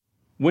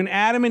When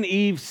Adam and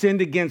Eve sinned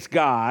against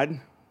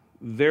God,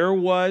 there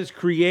was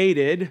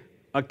created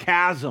a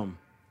chasm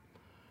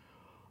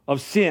of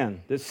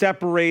sin that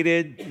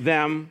separated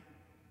them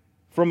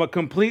from a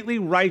completely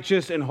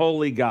righteous and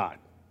holy God.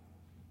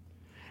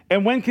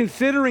 And when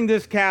considering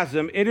this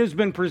chasm, it has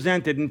been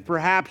presented, and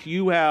perhaps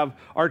you have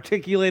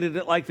articulated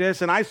it like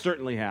this, and I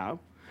certainly have.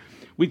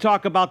 We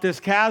talk about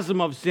this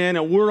chasm of sin,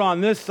 and we're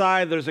on this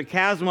side. There's a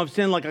chasm of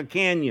sin like a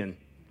canyon,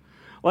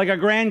 like a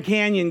Grand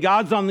Canyon.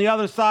 God's on the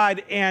other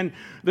side, and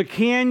the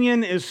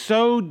canyon is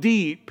so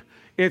deep,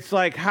 it's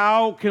like,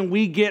 how can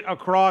we get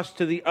across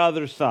to the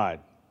other side?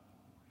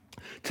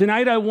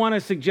 Tonight, I want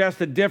to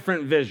suggest a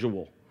different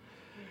visual.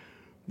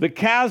 The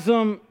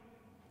chasm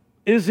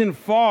isn't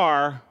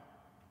far,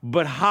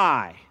 but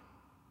high.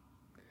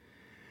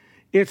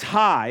 It's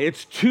high.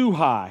 It's too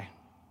high.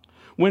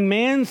 When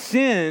man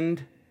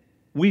sinned,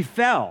 we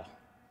fell.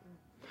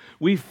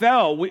 We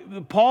fell.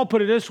 Paul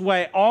put it this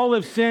way: all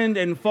have sinned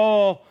and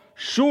fall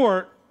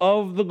short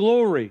of the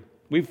glory.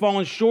 We've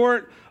fallen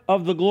short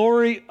of the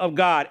glory of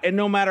God. And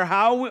no matter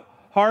how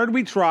hard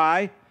we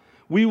try,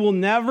 we will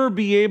never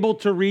be able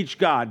to reach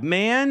God.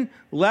 Man,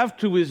 left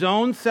to his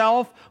own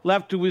self,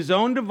 left to his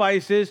own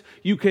devices,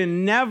 you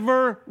can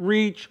never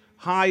reach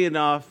high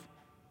enough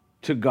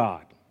to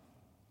God.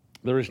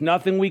 There is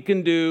nothing we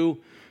can do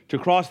to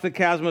cross the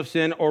chasm of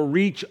sin or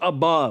reach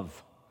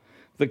above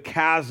the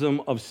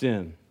chasm of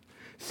sin.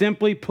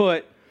 Simply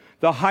put,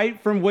 the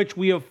height from which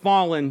we have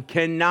fallen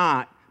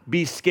cannot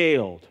be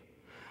scaled.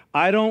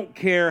 I don't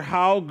care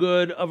how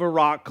good of a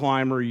rock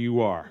climber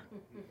you are.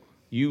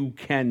 You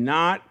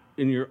cannot,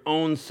 in your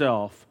own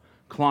self,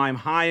 climb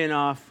high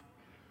enough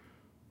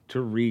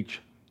to reach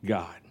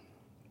God.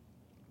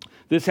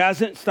 This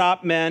hasn't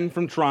stopped men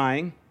from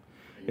trying.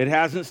 It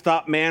hasn't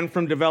stopped man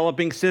from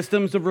developing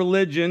systems of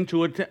religion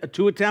to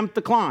attempt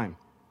the climb.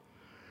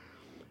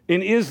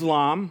 In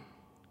Islam,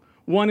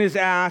 one is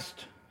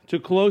asked to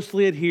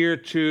closely adhere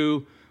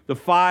to the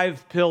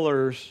 5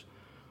 pillars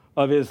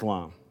of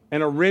Islam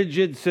and a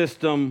rigid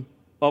system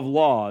of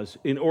laws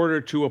in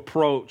order to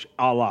approach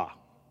Allah.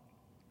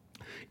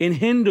 In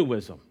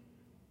Hinduism,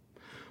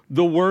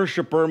 the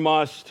worshiper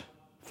must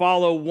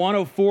follow one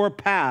of 4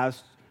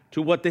 paths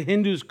to what the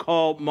Hindus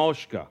call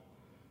moksha,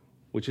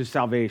 which is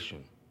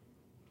salvation.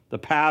 The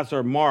paths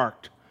are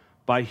marked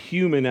by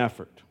human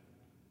effort.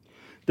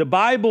 The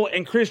Bible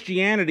and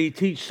Christianity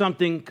teach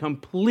something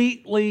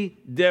completely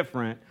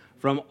different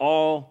from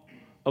all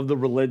of the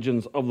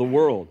religions of the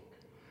world.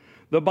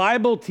 The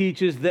Bible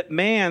teaches that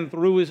man,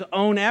 through his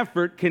own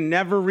effort, can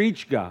never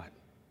reach God.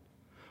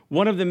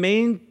 One of the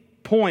main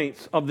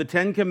points of the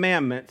 10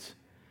 Commandments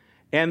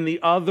and the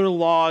other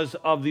laws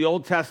of the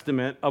Old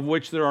Testament, of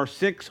which there are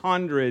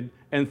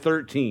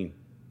 613.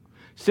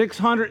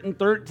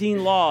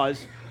 613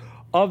 laws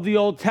of the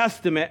Old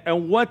Testament,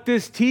 and what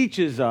this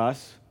teaches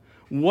us,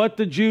 what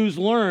the Jews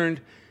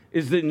learned,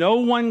 is that no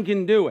one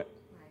can do it.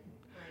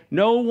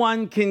 No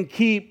one can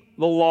keep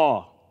the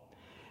law.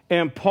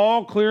 And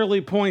Paul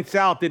clearly points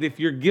out that if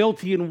you're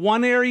guilty in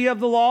one area of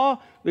the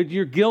law, that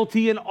you're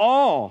guilty in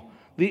all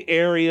the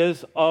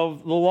areas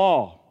of the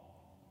law.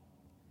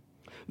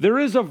 There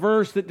is a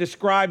verse that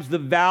describes the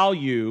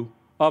value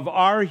of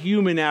our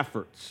human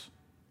efforts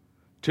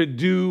to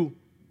do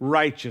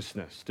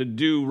righteousness, to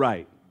do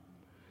right.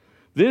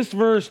 This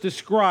verse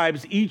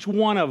describes each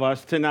one of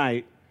us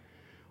tonight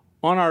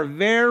on our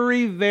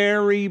very,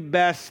 very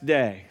best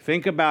day.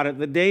 Think about it,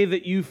 the day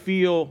that you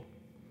feel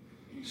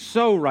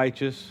so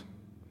righteous,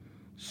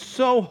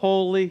 so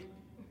holy.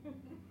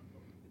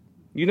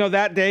 You know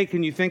that day,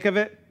 can you think of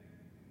it?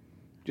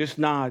 Just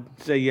nod,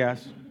 say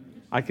yes,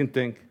 I can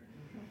think.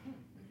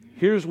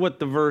 Here's what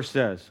the verse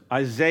says.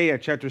 Isaiah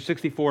chapter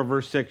 64,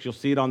 verse 6, you'll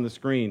see it on the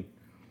screen.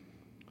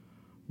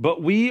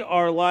 But we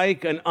are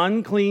like an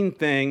unclean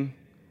thing,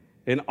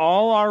 and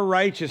all our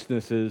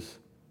righteousnesses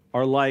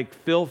are like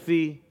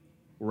filthy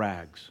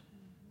rags.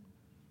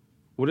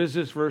 What does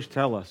this verse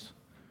tell us?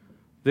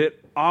 That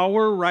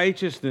our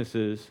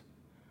righteousnesses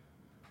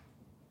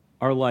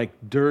are like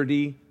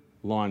dirty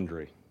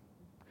laundry.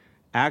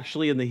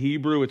 Actually, in the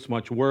Hebrew, it's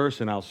much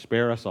worse, and I'll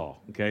spare us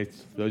all. Okay,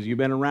 those of you who've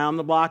been around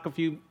the block a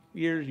few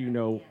years, you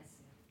know. Yes.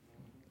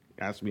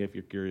 Ask me if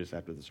you're curious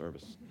after the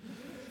service.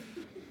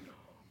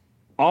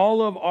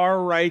 All of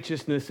our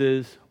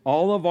righteousnesses,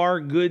 all of our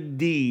good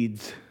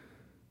deeds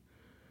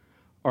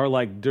are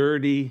like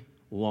dirty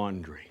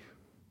laundry.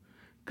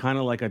 Kind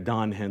of like a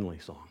Don Henley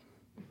song.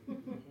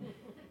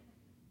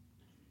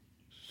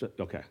 So,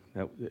 okay,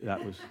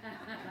 that was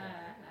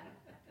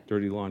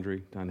dirty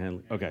laundry, Don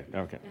Henley. Okay.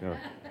 All right.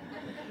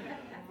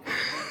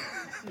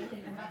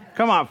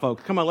 Come on,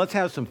 folks. Come on, let's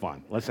have some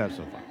fun.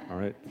 All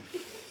right?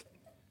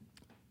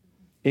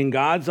 In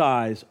God's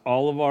eyes,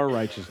 all of our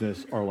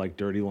righteousness are like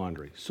dirty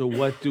laundry. So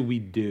what do we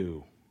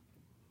do?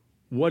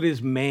 What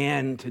is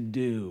man to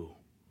do?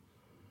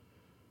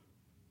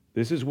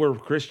 This is where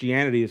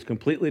Christianity is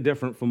completely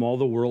different from all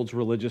the world's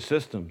religious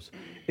systems.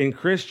 In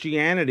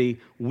Christianity,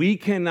 we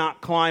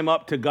cannot climb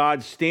up to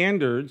God's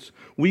standards.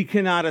 We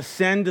cannot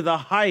ascend to the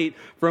height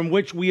from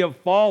which we have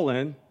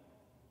fallen.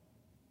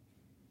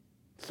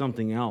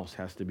 something else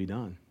has to be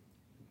done.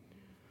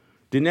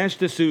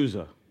 Dinesh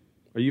D'Souza,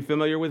 are you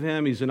familiar with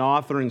him? He's an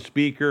author and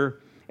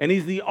speaker, and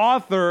he's the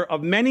author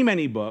of many,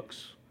 many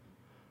books,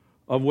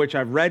 of which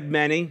I've read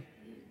many,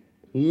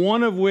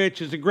 one of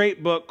which is a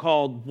great book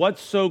called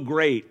What's So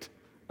Great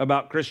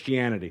About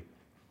Christianity.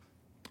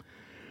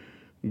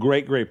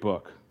 Great, great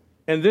book.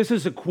 And this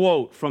is a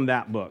quote from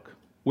that book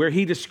where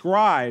he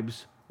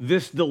describes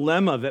this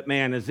dilemma that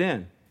man is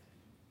in.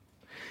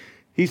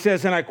 He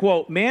says, and I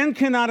quote, "Man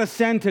cannot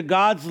ascend to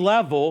God's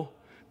level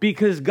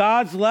because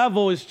God's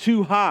level is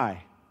too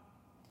high.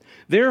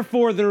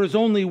 Therefore, there is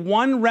only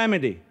one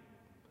remedy.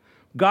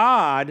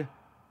 God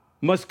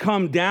must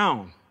come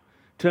down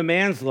to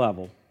man's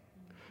level.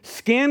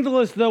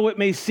 Scandalous though it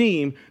may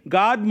seem,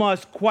 God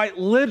must quite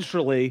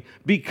literally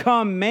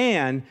become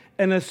man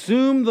and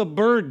assume the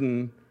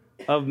burden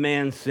of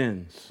man's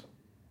sins."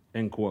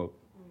 End quote.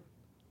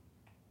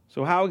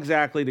 So how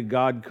exactly did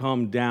God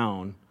come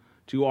down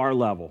to our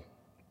level?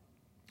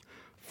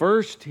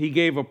 First, he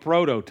gave a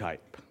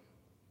prototype.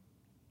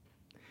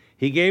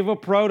 He gave a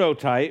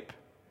prototype,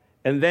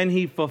 and then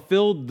he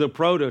fulfilled the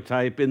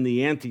prototype in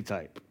the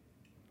antitype.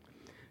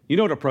 You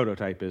know what a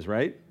prototype is,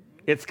 right?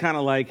 It's kind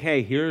of like,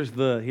 hey, here's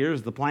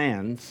the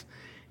plans.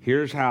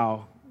 Here's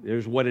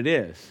what it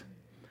is.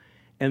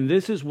 And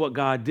this is what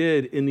God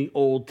did in the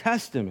Old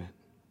Testament.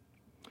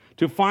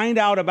 To find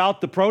out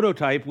about the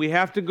prototype, we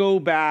have to go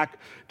back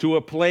to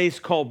a place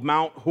called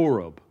Mount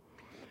Horeb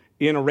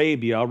in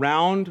Arabia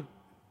around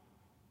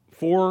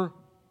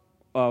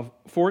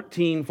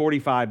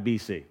 1445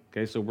 BC.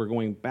 Okay, so we're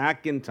going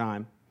back in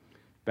time,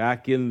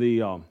 back in the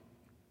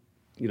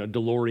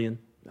DeLorean.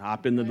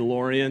 Hop in the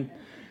DeLorean,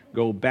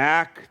 go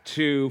back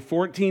to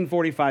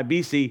 1445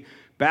 BC,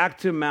 back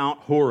to Mount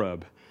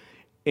Horeb.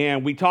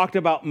 And we talked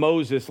about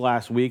Moses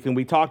last week, and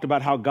we talked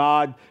about how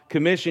God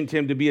commissioned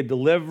him to be a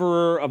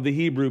deliverer of the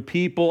Hebrew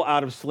people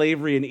out of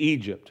slavery in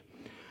Egypt.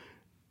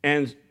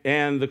 And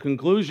the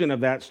conclusion of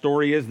that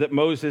story is that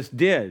Moses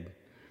did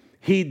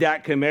heed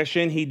that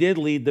commission. He did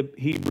lead the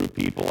Hebrew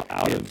people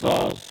out of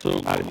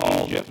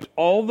Egypt,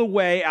 all the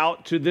way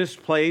out to this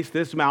place,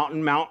 this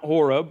mountain, Mount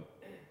Horeb.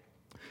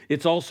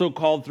 It's also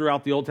called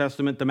throughout the Old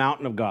Testament the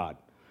mountain of God,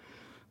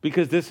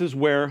 because this is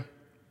where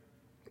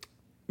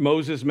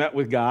Moses met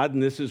with God,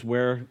 and this is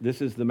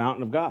the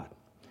mountain of God.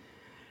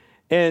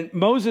 And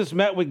Moses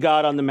met with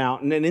God on the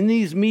mountain, and in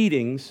these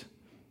meetings,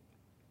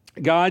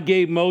 God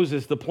gave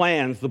Moses the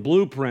plans, the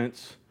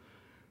blueprints,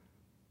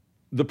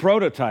 the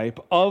prototype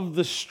of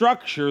the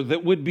structure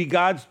that would be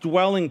God's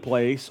dwelling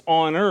place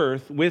on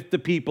earth with the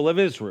people of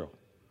Israel.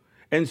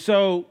 And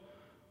so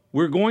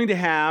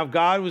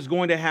God was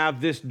going to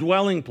have this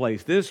dwelling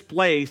place. This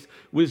place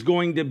was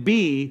going to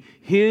be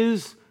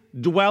his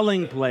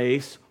dwelling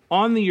place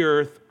on the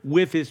earth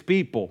with his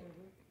people.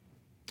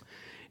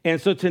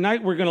 And so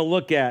tonight we're going to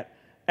look at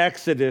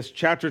Exodus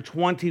chapter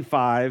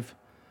 25,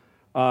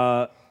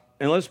 and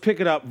let's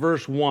pick it up,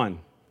 verse 1.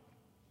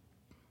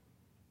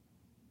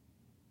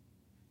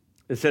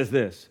 It says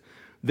this: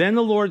 "Then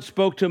the Lord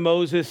spoke to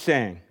Moses,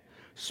 saying,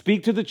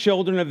 'Speak to the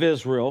children of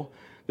Israel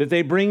that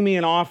they bring me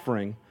an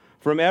offering.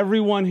 From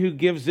everyone who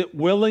gives it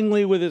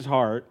willingly with his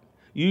heart,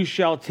 you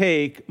shall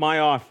take my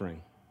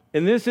offering.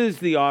 And this is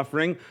the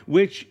offering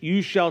which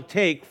you shall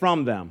take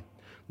from them: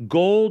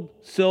 gold,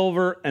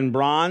 silver, and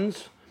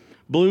bronze,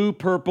 blue,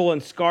 purple,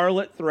 and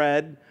scarlet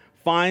thread,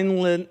 fine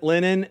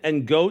linen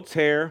and goat's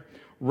hair,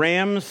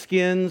 ram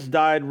skins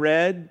dyed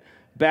red,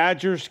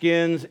 badger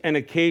skins, and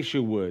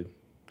acacia wood,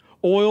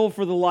 oil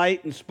for the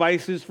light and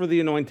spices for the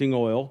anointing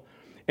oil,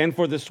 and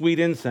for the sweet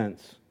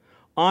incense,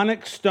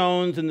 onyx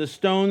stones and the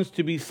stones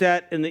to be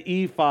set in the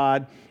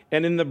ephod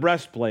and in the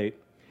breastplate,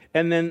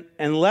 and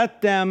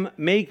let them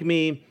make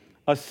me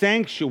a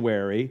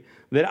sanctuary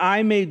that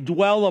I may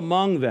dwell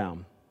among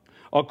them,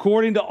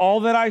 according to all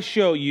that I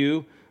show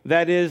you,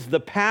 that is the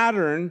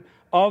pattern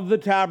of the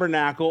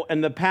tabernacle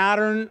and the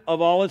pattern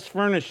of all its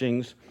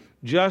furnishings,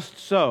 just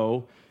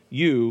so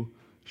you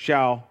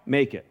shall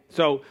make it.'"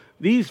 So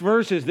these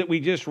verses that we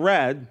just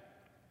read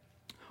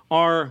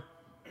are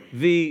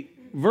the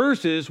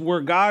verses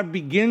where God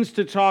begins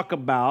to talk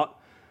about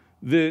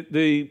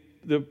the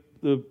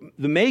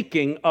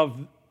making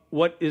of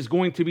what is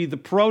going to be the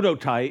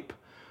prototype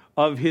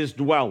of his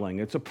dwelling.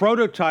 It's a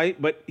prototype,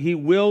 but he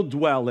will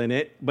dwell in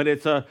it, but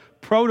it's a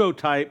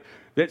prototype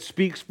that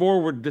speaks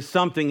forward to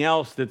something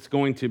else that's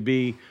going to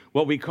be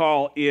what we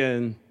call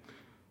in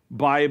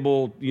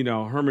Bible,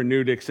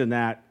 hermeneutics and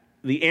that,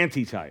 the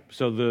antitype.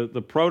 So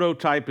the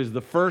prototype is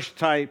the first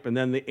type, and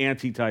then the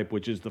antitype,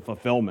 which is the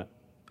fulfillment,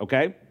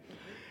 okay?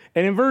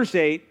 And in verse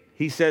 8,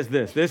 he says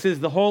this. This is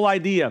the whole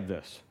idea of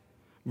this.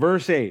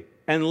 Verse 8,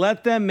 "And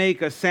let them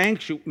make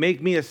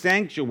me a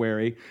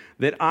sanctuary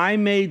that I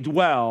may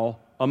dwell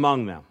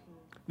among them."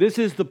 This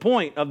is the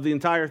point of the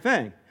entire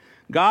thing.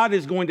 God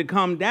is going to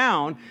come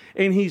down,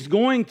 and he's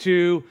going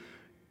to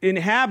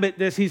inhabit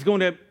this.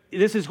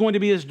 This is going to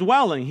be his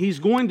dwelling. He's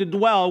going to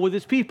dwell with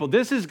his people.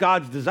 This is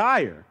God's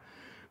desire.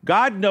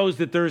 God knows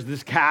that there's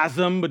this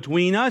chasm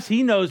between us.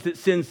 He knows that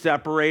sin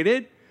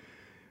separated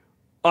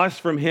us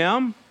from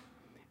him.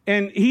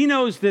 And he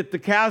knows that the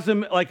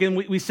chasm, like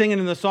we sing it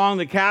in the song,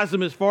 the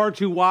chasm is far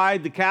too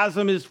wide, the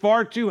chasm is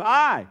far too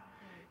high.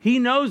 He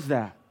knows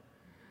that.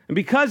 And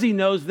because he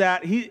knows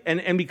that,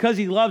 and because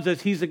he loves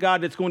us, he's a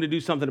God that's going to do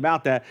something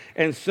about that.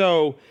 And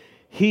so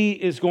he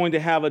is going to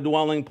have a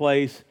dwelling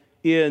place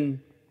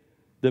in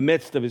the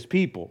midst of his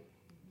people.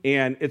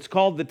 And it's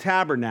called the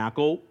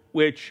tabernacle,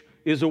 which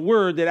is a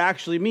word that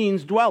actually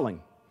means dwelling.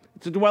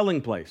 It's a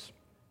dwelling place.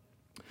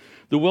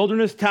 The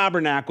wilderness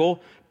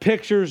tabernacle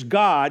pictures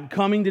God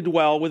coming to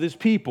dwell with his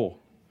people.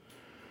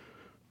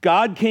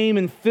 God came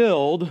and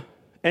filled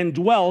and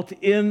dwelt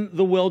in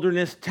the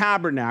wilderness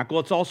tabernacle.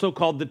 It's also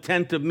called the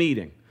tent of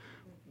meeting.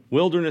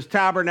 Wilderness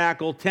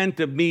tabernacle, tent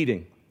of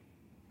meeting.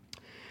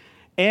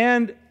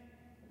 And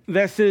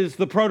this is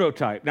the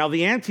prototype. Now,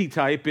 the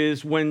antitype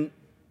is when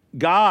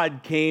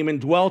God came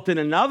and dwelt in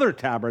another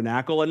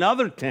tabernacle,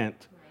 another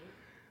tent,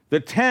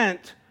 the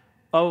tent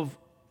of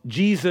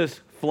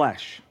Jesus'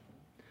 flesh.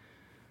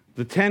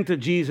 The tent of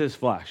Jesus'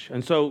 flesh.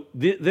 And so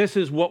this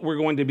is what we're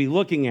going to be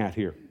looking at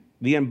here.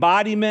 The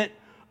embodiment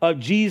of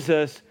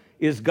Jesus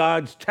is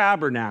God's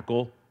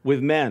tabernacle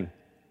with men.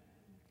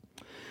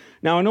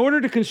 Now, in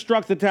order to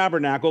construct the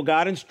tabernacle,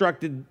 God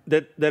instructed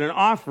that an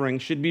offering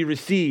should be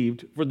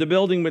received for the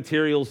building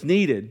materials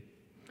needed.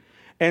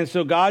 And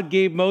so God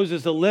gave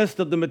Moses a list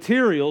of the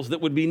materials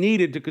that would be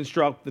needed to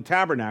construct the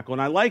tabernacle.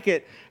 And I like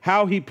it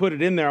how he put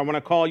it in there. I want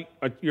to call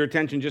your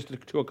attention just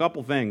to a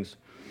couple things.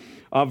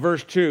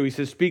 Verse 2, he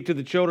says, "Speak to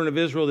the children of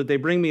Israel that they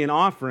bring me an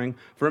offering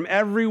from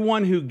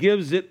everyone who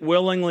gives it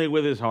willingly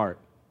with his heart."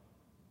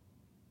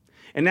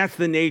 And that's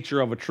the nature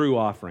of a true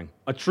offering.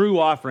 A true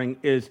offering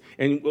is,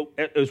 and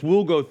as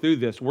we'll go through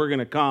this, we're going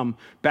to come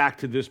back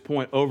to this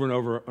point over and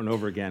over and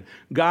over again.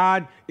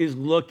 God is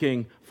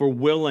looking for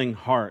willing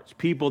hearts,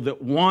 people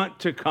that want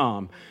to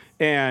come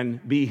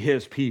and be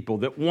his people,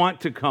 that want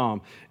to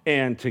come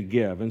and to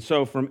give. And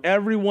so from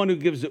everyone who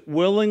gives it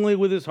willingly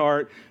with his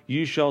heart,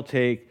 you shall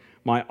take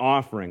my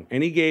offering.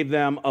 And he gave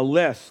them a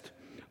list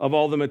of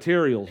all the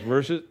materials.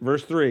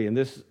 Verse 3, "And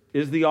this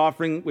is the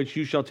offering which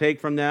you shall take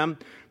from them: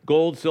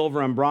 gold,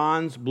 silver, and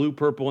bronze, blue,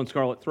 purple, and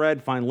scarlet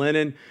thread, fine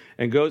linen,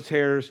 and goat's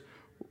hair,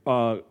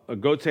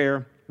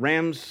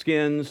 ram's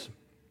skins,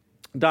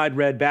 dyed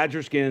red,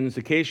 badger skins,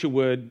 acacia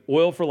wood,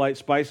 oil for light,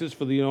 spices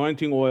for the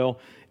anointing oil,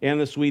 and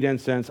the sweet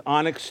incense,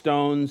 onyx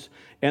stones,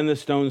 and the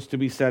stones to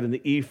be set in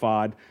the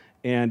ephod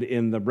and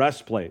in the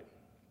breastplate."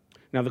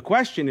 Now the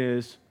question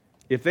is,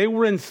 if they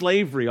were in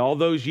slavery all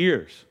those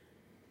years,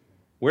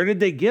 where did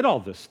they get all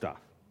this stuff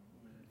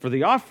for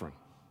the offering?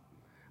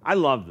 I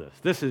love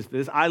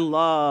this. I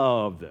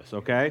love this,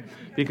 okay?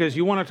 Because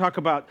you want to talk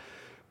about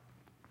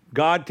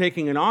God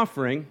taking an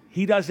offering.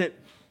 He doesn't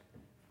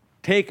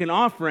take an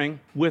offering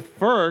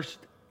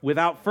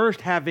without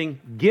first having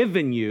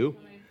given you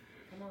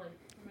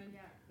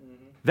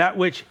that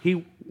which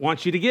he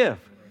wants you to give.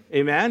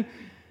 Amen?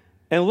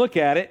 And look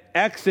at it,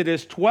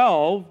 Exodus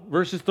 12,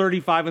 verses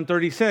 35 and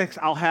 36.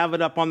 I'll have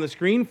it up on the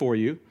screen for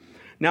you.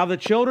 Now the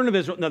children of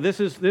Israel, now this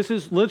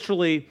is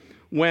literally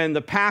when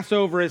the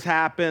Passover has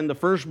happened, the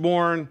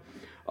firstborn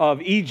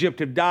of Egypt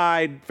have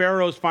died.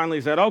 Pharaoh's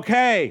finally said,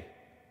 "Okay,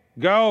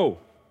 go,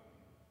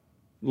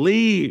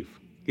 leave,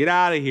 get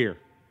out of here."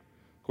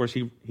 Of course,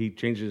 he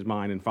changes his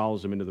mind and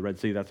follows them into the Red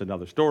Sea. That's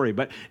another story.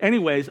 But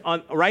anyways,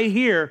 right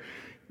here,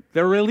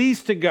 they're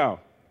released to go.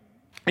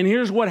 And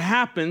here's what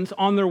happens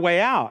on their way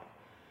out.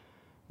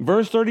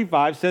 Verse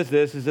 35 says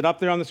this. Is it up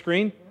there on the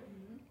screen?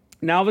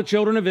 "Now the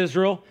children of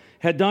Israel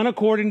had done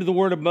according to the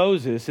word of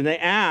Moses, and they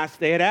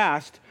had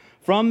asked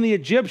from the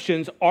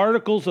Egyptians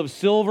articles of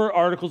silver,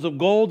 articles of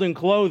gold, and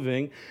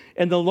clothing.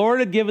 And the Lord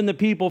had given the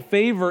people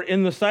favor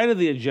in the sight of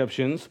the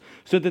Egyptians,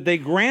 so that they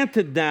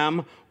granted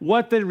them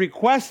what they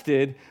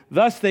requested.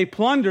 Thus they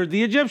plundered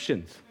the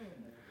Egyptians."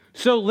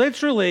 So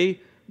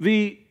literally,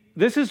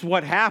 this is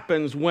what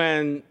happens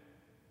when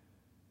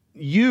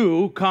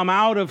you come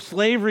out of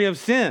slavery of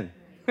sin.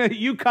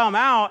 You come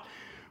out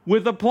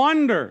with a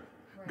plunder.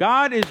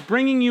 God is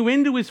bringing you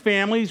into his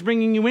family. He's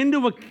bringing you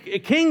into a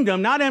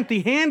kingdom, not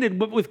empty-handed,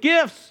 but with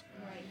gifts,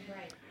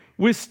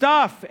 with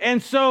stuff.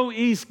 And so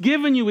he's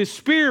given you his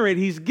Spirit.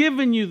 He's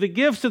given you the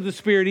gifts of the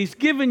Spirit. He's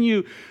given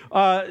you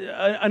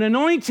an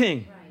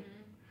anointing.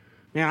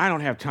 Man, I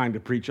don't have time to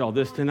preach all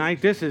this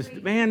tonight. This is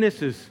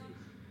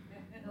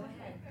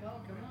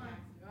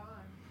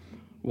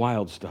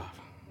wild stuff.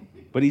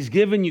 But he's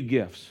given you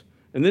gifts.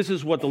 And this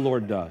is what the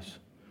Lord does.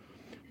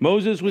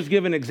 Moses was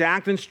given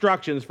exact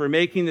instructions for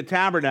making the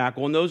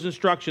tabernacle, and those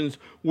instructions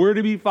were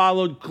to be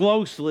followed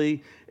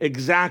closely,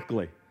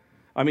 exactly.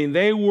 I mean,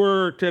 they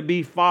were to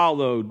be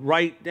followed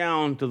right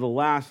down to the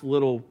last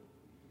little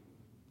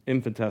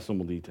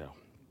infinitesimal detail.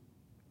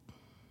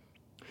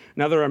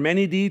 Now, there are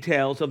many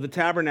details of the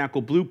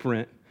tabernacle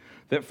blueprint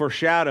that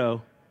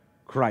foreshadow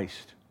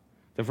Christ,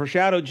 that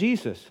foreshadow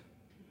Jesus.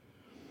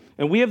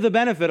 And we have the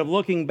benefit of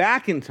looking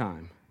back in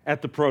time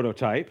at the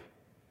prototype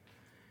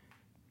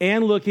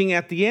and looking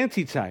at the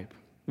antitype.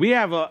 We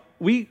have a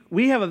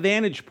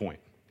vantage point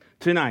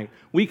tonight.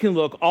 We can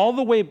look all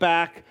the way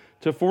back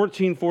to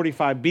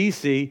 1445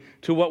 BC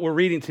to what we're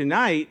reading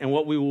tonight and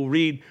what we will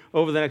read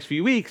over the next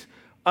few weeks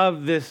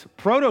of this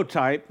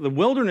prototype, the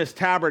wilderness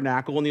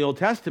tabernacle in the Old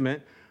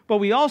Testament. But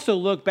we also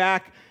look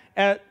back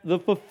at the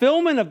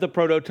fulfillment of the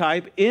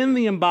prototype in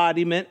the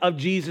embodiment of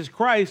Jesus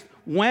Christ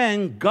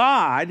when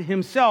God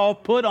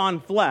himself put on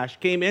flesh,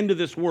 came into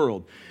this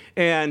world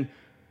and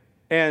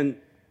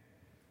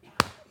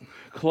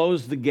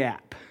closed the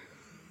gap.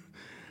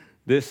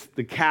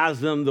 The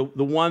chasm, the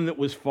one that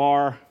was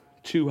far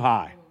too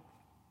high.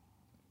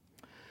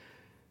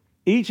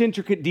 Each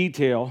intricate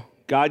detail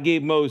God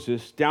gave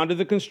Moses, down to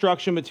the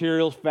construction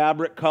materials,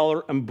 fabric,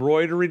 color,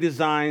 embroidery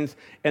designs,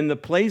 and the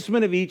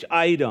placement of each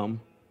item,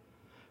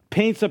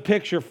 paints a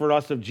picture for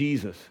us of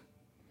Jesus,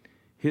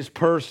 his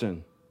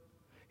person,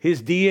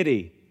 his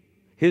deity,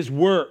 his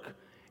work,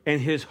 and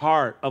his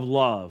heart of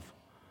love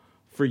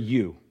for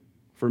you,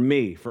 for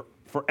me, for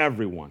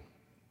everyone.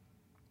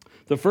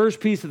 The first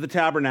piece of the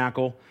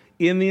tabernacle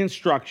in the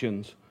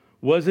instructions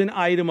was an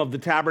item of the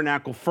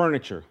tabernacle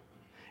furniture,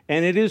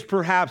 and it is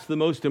perhaps the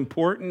most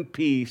important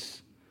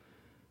piece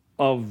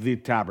of the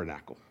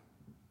tabernacle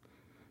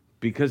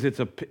because it's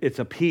a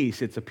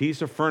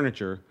piece of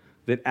furniture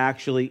that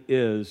actually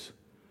is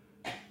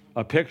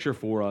a picture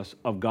for us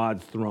of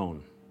God's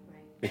throne.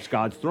 It's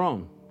God's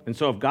throne. And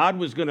so if God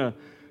was going to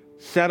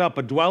set up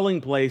a dwelling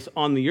place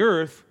on the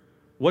earth,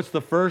 what's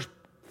the first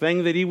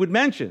thing that he would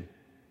mention?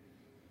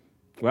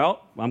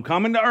 Well, I'm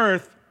coming to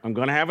earth. I'm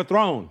going to have a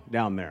throne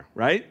down there,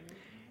 right?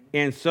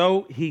 And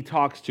so he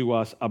talks to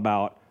us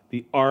about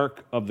the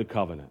Ark of the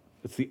Covenant.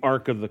 It's the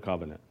Ark of the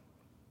Covenant.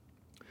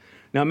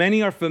 Now,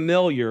 many are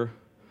familiar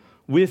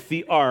with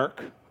the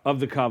Ark of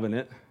the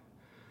Covenant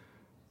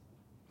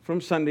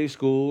from Sunday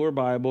school or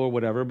Bible or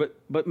whatever,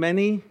 but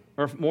many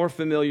are more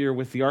familiar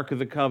with the Ark of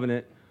the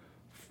Covenant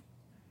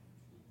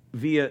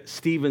via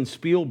Steven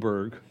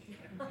Spielberg,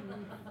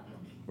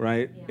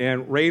 right?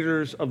 And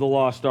Raiders of the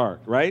Lost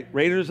Ark, right?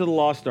 Raiders of the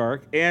Lost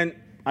Ark. And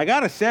I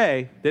got to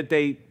say that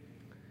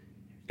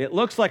it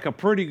looks like a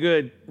pretty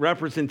good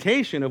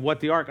representation of what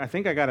the Ark, I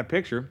think I got a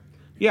picture.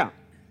 Yeah.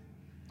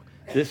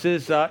 This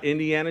is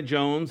Indiana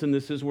Jones, and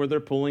this is where they're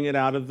pulling it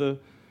out of the,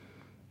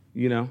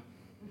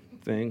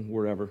 thing,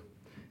 wherever.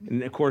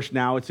 And, of course,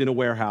 now it's in a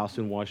warehouse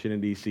in Washington,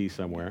 D.C.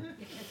 somewhere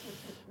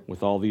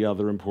with all the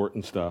other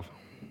important stuff.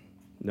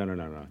 No,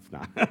 it's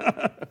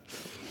not.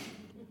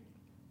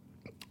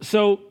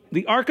 So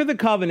the Ark of the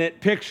Covenant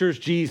pictures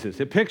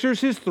Jesus. It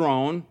pictures his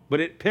throne, but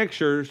it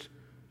pictures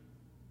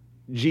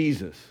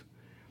Jesus.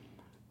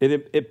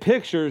 It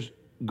pictures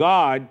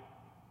God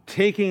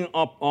taking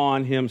up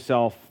on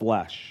himself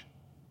flesh.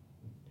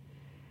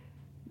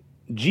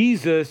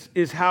 Jesus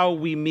is how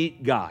we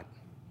meet God.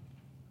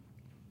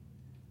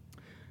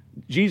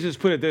 Jesus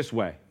put it this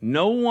way: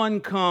 no one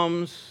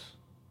comes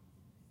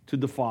to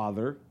the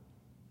Father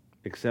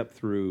except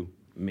through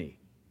me,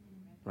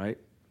 right?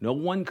 No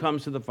one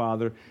comes to the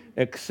Father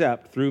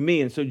except through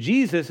me. And so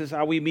Jesus is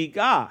how we meet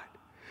God.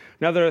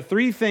 Now, there are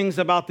three things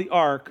about the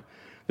ark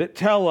that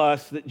tell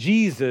us that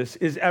Jesus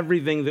is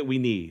everything that we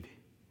need.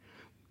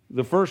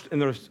 The first, and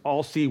there's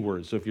all C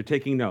words, so if you're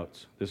taking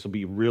notes, this will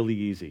be really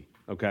easy,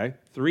 okay?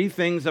 Three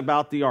things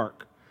about the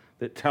ark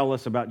that tell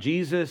us about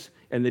Jesus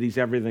and that he's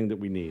everything that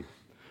we need.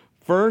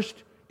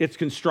 First, it's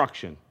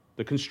construction,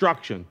 the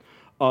construction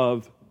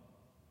of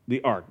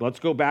the ark. Let's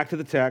go back to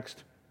the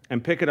text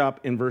and pick it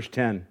up in verse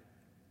 10.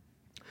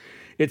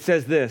 It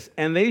says this: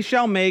 "And they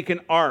shall make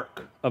an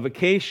ark of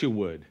acacia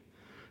wood.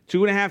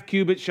 2.5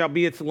 cubits shall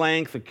be its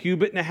length, 1.5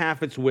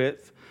 cubits its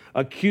width,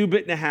 1.5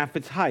 cubits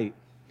its height.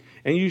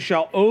 And you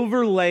shall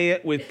overlay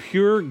it with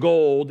pure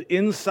gold,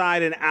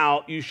 inside and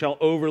out you shall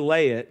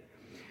overlay it,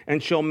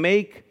 and shall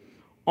make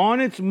on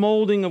its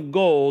molding of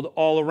gold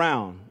all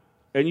around.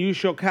 And you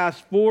shall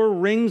cast 4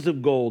 rings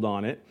of gold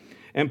on it,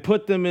 and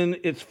put them in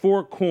its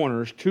 4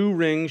 corners. 2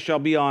 rings shall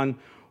be on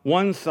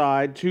one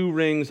side, 2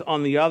 rings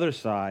on the other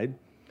side.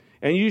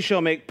 And you shall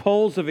make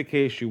poles of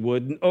acacia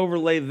wood, and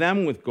overlay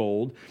them with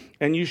gold.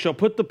 And you shall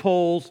put the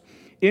poles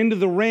into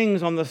the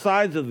rings on the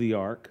sides of the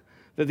ark,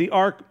 that the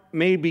ark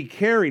may be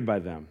carried by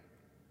them.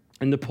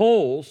 And the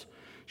poles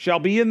shall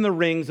be in the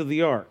rings of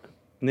the ark,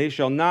 and they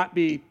shall not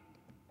be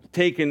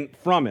taken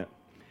from it.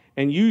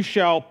 And you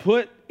shall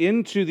put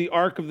into the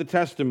ark of the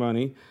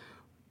testimony,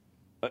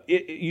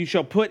 you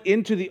shall put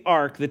into the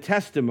ark the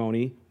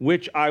testimony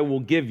which I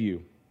will give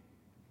you.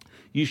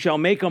 You shall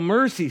make a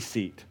mercy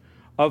seat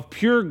of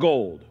pure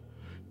gold.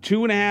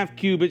 2.5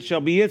 cubits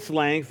shall be its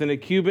length, and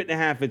 1.5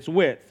 cubits its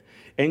width.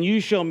 And you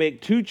shall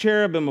make 2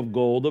 cherubim of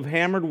gold of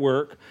hammered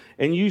work,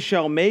 and you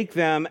shall make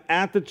them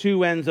at the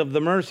 2 ends of the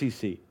mercy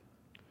seat.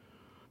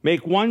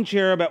 Make 1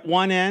 cherub at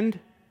one end,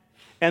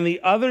 and the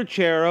other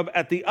cherub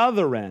at the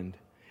other end.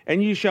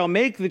 And you shall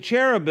make the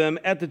cherubim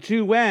at the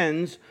 2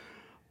 ends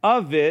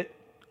of it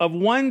of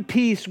one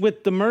piece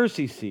with the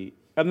mercy seat.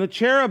 And the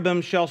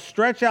cherubim shall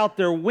stretch out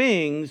their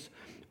wings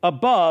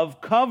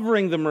above,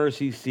 covering the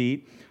mercy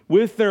seat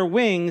with their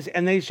wings,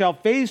 and they shall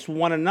face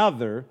one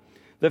another.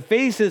 The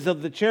faces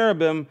of the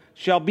cherubim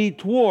shall be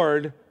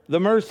toward the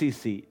mercy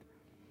seat.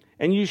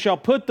 And you shall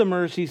put the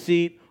mercy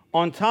seat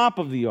on top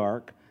of the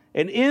ark,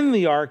 and in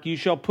the ark you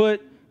shall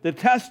put the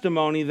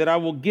testimony that I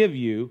will give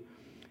you,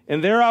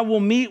 and there I will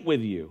meet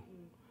with you,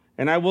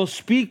 and I will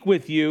speak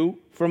with you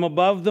from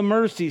above the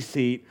mercy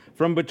seat,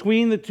 from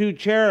between the two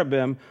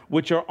cherubim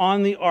which are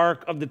on the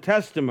ark of the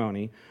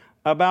testimony,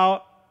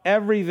 about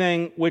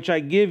everything which I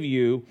give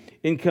you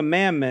in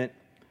commandment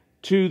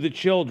to the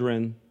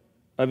children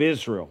of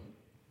Israel.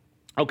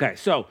 Okay,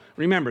 so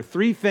remember,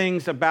 3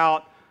 things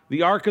about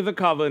the Ark of the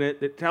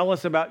Covenant that tell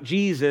us about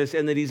Jesus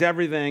and that he's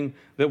everything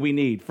that we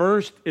need.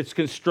 First, it's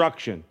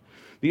construction.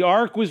 The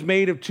ark was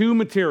made of 2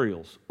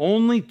 materials,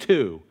 only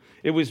 2.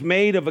 It was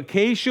made of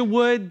acacia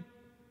wood,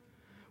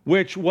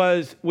 which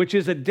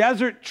is a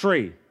desert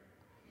tree.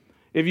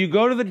 If you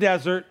go to the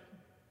desert,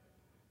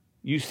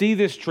 you see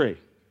this tree.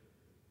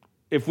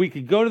 If we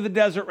could go to the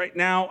desert right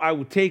now, I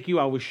would take you,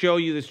 I would show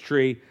you this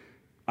tree.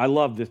 I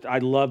love this. I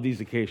love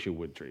these acacia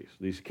wood trees,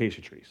 these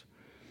acacia trees.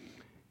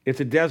 It's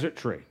a desert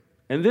tree.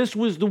 And this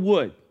was the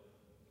wood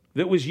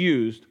that was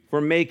used for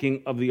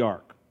making of the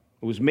ark.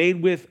 It was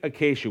made with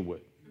acacia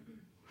wood.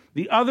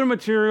 The other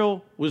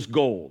material was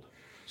gold.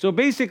 So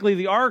basically,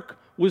 the ark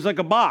was like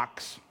a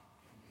box.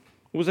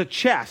 It was a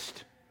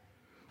chest.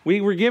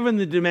 We were given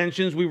the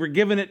dimensions. We were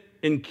given it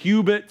in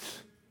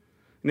cubits.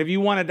 And if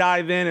you want to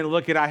dive in and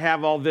look at, I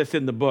have all this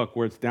in the book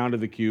where it's down to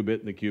the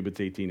cubit, and the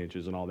cubit's 18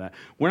 inches and all that.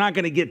 We're not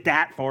going to get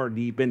that far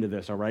deep into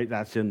this, all right?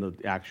 That's in the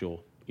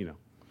actual,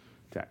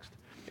 text.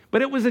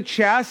 But it was a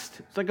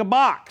chest. It's like a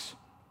box.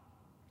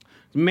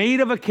 It's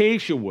made of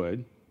acacia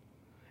wood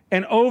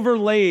and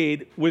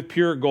overlaid with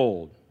pure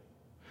gold.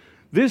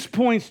 This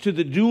points to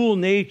the dual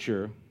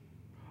nature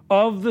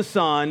of the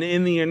Son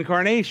in the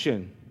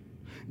incarnation.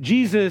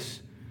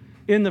 Jesus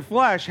in the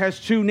flesh has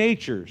 2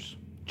 natures.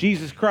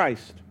 Jesus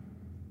Christ.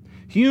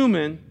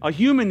 A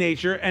human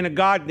nature and a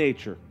God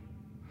nature.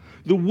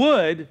 The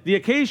wood, the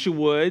acacia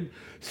wood,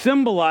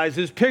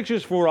 symbolizes,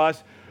 pictures for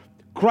us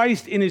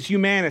Christ in his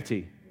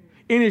humanity,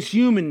 in his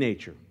human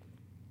nature.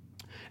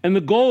 And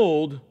the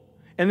gold,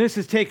 and this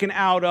is taken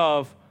out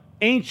of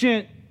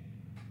ancient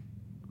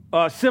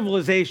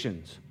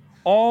civilizations.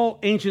 All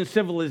ancient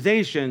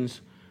civilizations,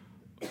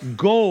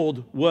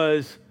 gold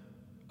was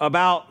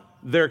about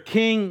their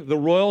king, the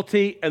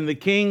royalty, and the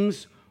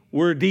kings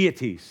were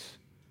deities.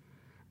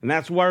 And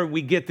that's where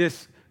we get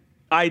this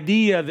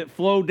idea that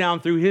flowed down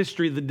through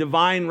history, the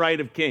divine right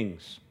of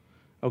kings.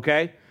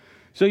 Okay?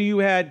 So you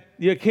had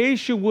the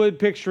acacia wood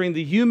picturing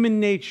the human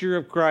nature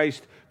of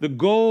Christ, the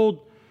gold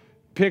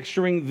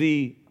picturing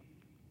the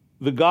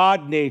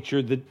God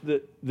nature,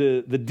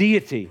 the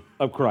deity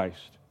of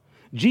Christ.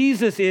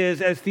 Jesus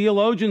is, as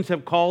theologians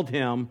have called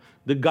him,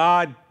 the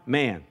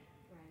God-man.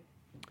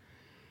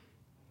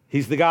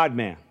 He's the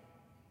God-man.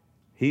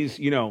 He's,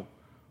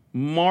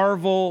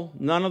 Marvel,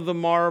 none of the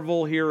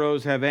Marvel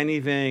heroes have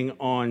anything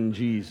on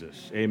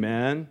Jesus.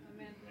 Amen?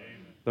 Amen?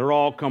 They're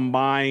all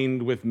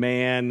combined with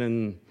man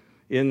and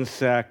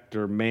insect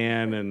or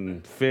man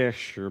and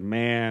fish or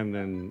man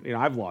and,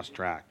 I've lost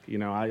track.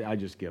 I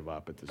just give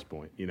up at this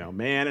point.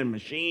 Man and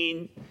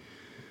machine,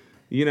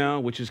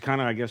 which is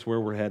kind of, I guess, where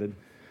we're headed.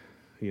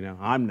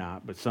 I'm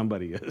not, but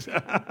somebody is.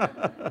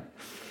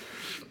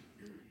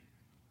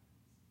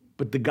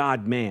 But the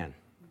God-man.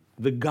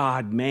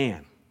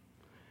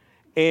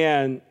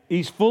 And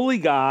he's fully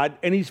God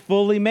and he's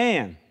fully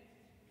man.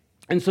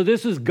 And so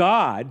this is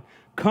God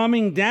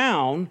coming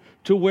down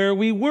to where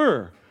we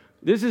were.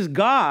 This is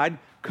God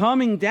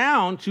coming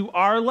down to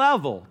our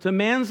level, to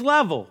man's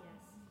level.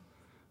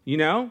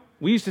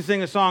 We used to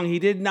sing a song, He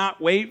did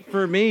not wait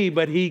for me,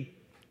 but he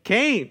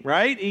came,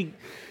 right?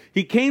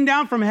 He came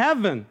down from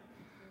heaven.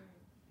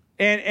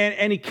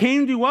 And he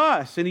came to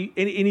us and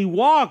he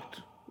walked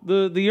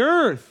the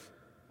earth.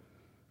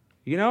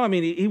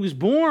 He was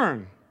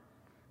born.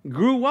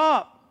 Grew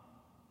up,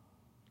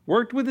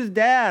 worked with his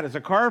dad as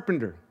a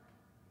carpenter.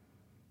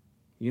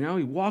 He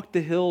walked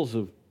the hills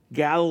of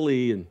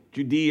Galilee and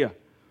Judea.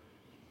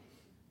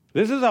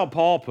 This is how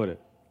Paul put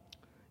it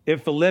in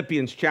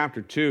Philippians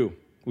chapter 2.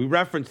 We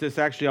referenced this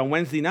actually on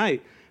Wednesday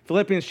night.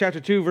 Philippians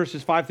chapter 2,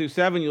 verses 5 through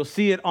 7. You'll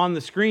see it on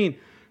the screen.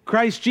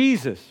 Christ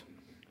Jesus,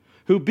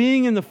 who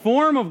being in the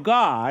form of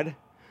God,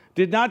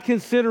 did not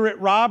consider it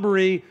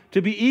robbery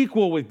to be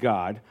equal with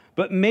God,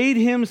 but made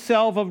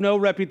himself of no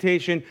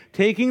reputation,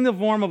 taking the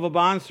form of a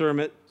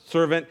bondservant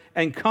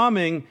and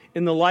coming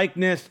in the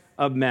likeness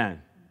of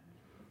men.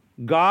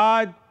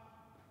 God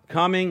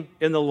coming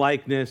in the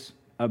likeness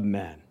of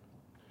men.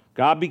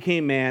 God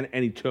became man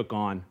and he took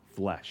on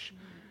flesh.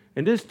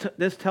 And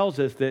this tells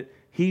us that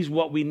he's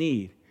what we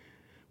need.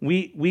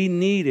 We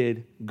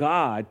needed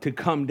God to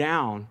come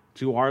down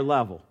to our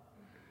level.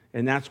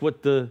 And that's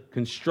what the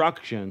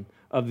construction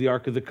of the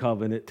Ark of the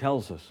Covenant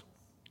tells us.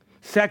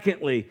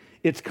 Secondly,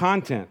 its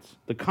contents,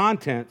 the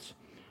contents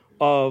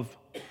of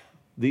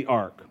the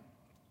ark.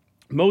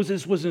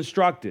 Moses was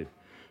instructed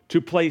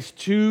to place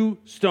 2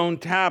 stone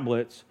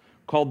tablets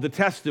called the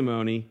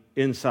testimony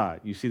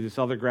inside. You see this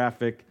other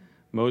graphic?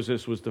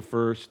 Moses was the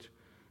first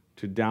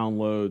to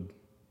download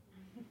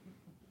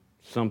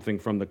something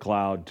from the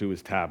cloud to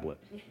his tablet.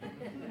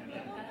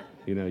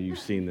 You've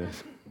seen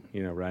this.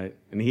 right?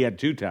 And he had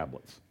 2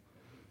 tablets.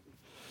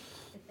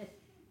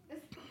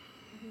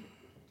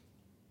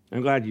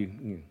 I'm glad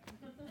you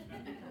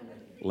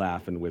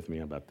laughing with me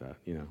about that,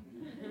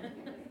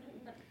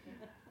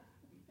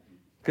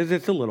 Because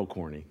it's a little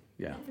corny,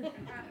 yeah.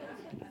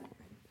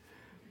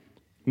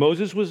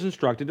 Moses was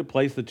instructed to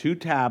place the 2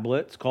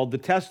 tablets called the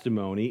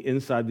testimony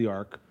inside the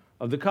Ark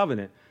of the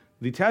Covenant.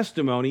 The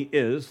testimony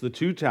is the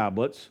 2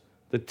 tablets,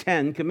 the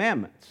 10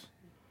 commandments.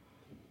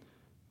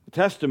 The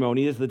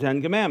testimony is the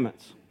 10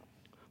 commandments.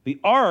 The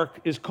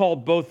Ark is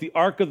called both the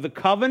Ark of the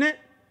Covenant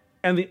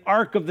and the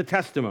Ark of the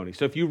Testimony.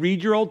 So if you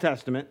read your Old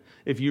Testament,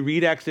 if you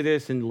read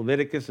Exodus and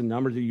Leviticus and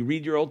Numbers, if you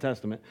read your Old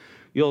Testament,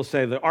 you'll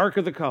say the Ark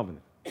of the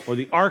Covenant or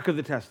the Ark of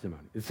the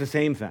Testimony. It's the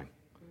same thing.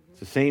 It's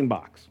the same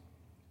box.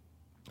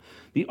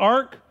 The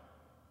Ark,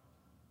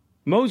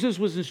 Moses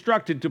was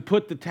instructed to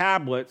put the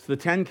tablets, the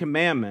 10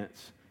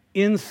 commandments,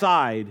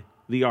 inside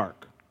the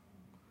Ark,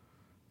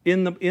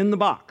 in the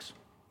box.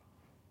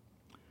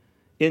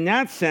 In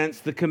that sense,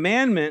 the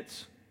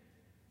commandments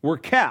were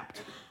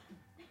kept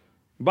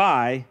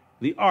by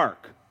the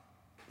Ark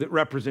that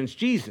represents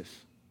Jesus.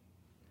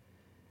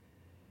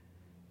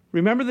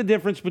 Remember the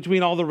difference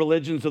between all the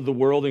religions of the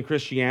world and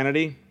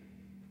Christianity?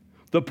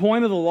 The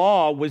point of the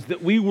law was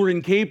that we were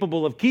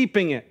incapable of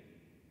keeping it.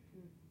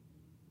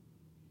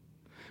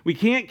 We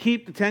can't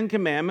keep the 10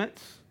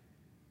 commandments.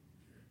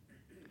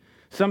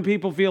 Some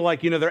people feel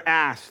like, they're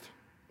asked.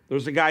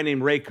 There's a guy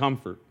named Ray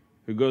Comfort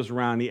who goes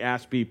around, he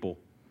asks people,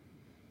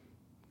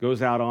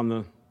 goes out on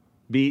the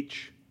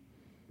beach.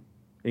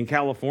 In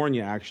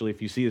California, actually,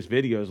 if you see his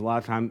videos, a lot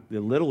of times they're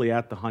literally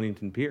at the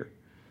Huntington Pier.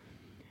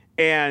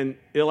 And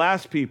he'll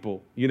ask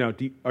people,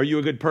 are you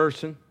a good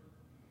person?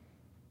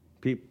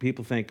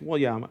 People think, well,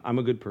 yeah, I'm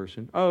a good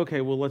person. Oh, okay,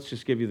 well, let's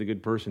just give you the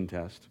good person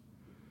test.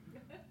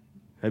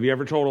 Have you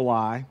ever told a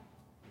lie?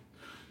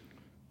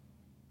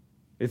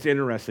 It's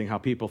interesting how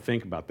people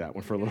think about that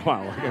one for a little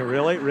while. Like,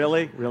 really?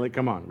 Really? Really?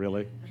 Come on,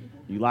 really?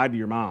 You lied to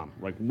your mom,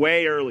 like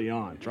way early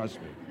on, trust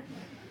me.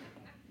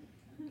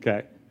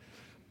 Okay.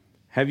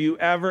 Have you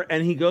ever,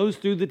 and he goes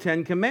through the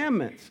 10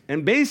 commandments,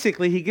 and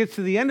basically he gets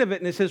to the end of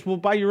it and it says, well,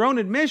 by your own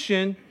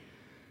admission,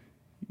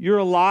 you're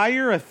a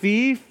liar, a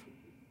thief,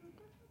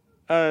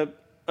 an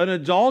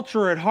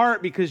adulterer at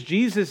heart, because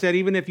Jesus said,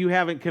 even if you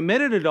haven't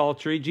committed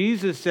adultery,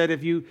 Jesus said,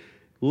 if you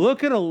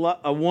look at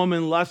a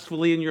woman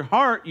lustfully in your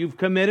heart, you've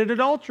committed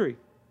adultery.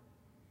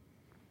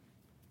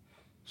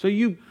 So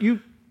and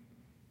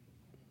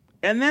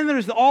then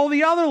there's all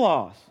the other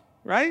laws,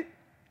 right?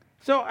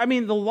 So,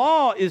 the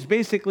law is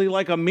basically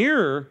like a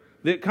mirror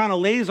that kind of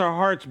lays our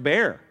hearts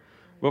bare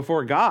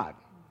before God.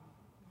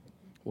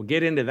 We'll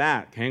get into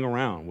that. Hang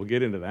around. We'll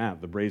get into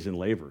that, the brazen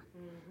laver,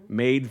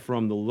 made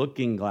from the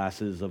looking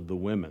glasses of the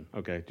women.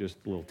 Okay, just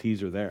a little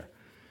teaser there.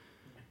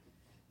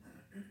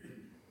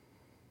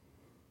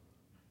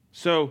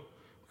 So,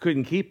 we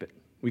couldn't keep it.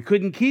 We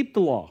couldn't keep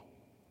the law.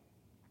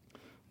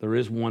 There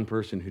is one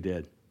person who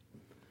did.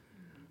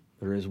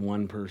 There is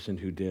one person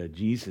who did.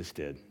 Jesus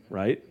did,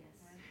 right?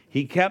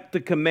 He kept the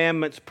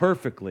commandments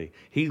perfectly.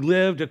 He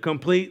lived a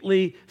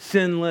completely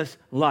sinless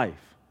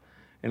life.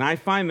 And I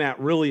find that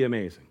really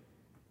amazing.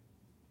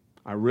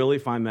 I really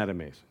find that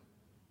amazing.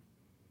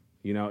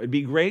 It'd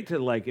be great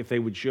to, if they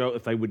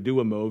would do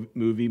a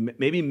movie,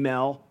 maybe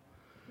Mel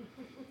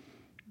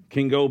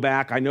can go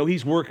back. I know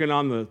he's working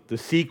on the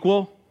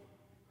sequel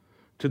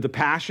to The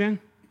Passion.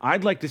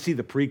 I'd like to see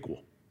the prequel.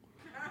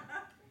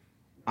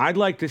 I'd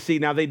like to see,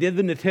 now they did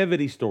the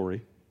Nativity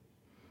story.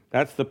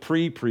 That's the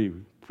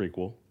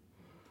prequel.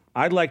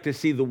 I'd like to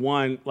see the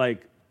one,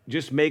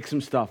 just make some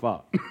stuff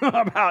up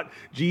about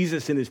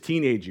Jesus in his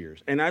teenage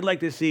years. And I'd like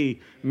to see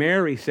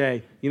Mary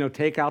say,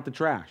 take out the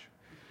trash.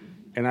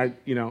 And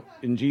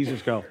and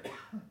Jesus go,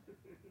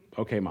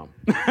 okay, Mom.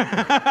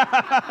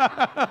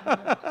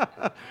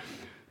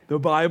 The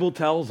Bible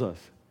tells us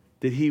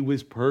that he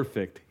was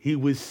perfect. He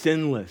was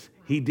sinless.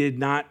 He did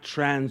not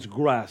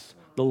transgress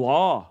the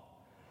law.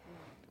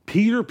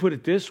 Peter put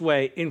it this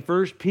way in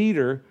 1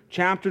 Peter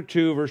chapter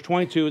 2, verse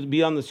 22, it'll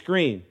be on the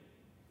screen.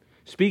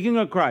 Speaking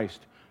of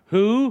Christ,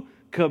 who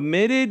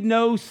committed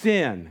no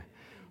sin,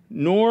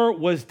 nor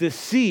was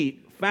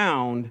deceit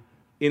found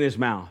in his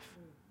mouth.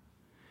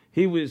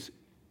 He was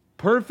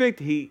perfect.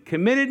 He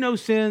committed no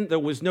sin. There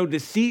was no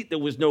deceit. There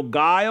was no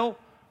guile.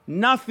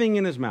 Nothing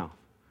in his mouth.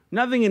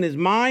 Nothing in his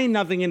mind.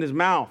 Nothing in his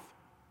mouth.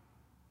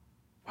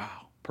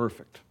 Wow,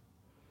 perfect.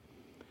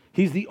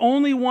 He's the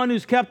only one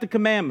who's kept the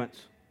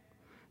commandments.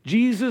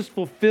 Jesus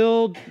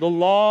fulfilled the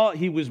law.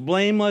 He was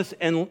blameless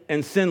and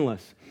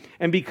sinless.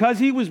 And because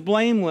he was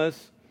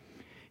blameless,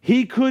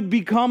 he could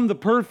become the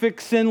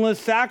perfect sinless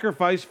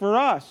sacrifice for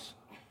us.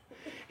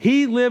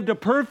 He lived a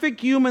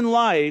perfect human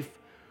life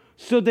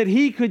so that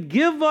he could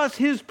give us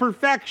his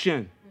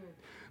perfection.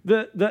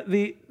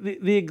 The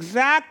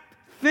exact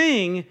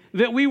thing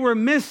that we were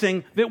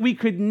missing, that we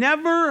could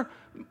never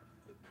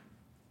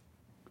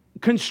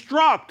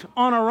construct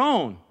on our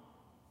own.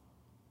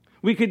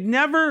 We could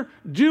never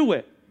do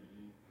it.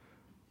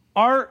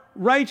 Our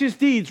righteous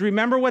deeds,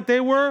 remember what they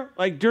were?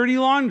 Like dirty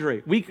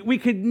laundry. We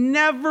could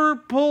never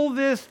pull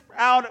this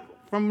out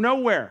from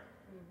nowhere.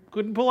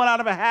 Couldn't pull it out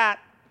of a hat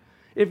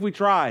if we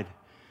tried.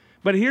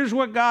 But here's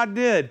what God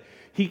did.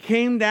 He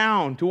came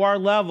down to our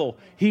level.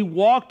 He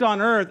walked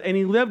on earth and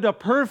he lived a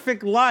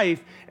perfect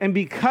life. And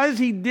because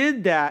he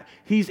did that,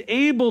 he's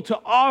able to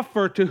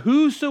offer to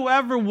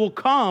whosoever will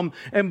come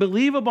and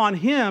believe upon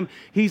him,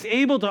 he's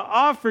able to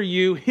offer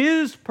you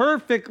his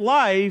perfect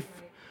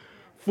life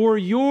for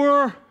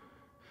your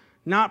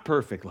not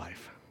perfect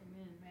life.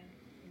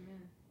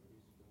 Amen.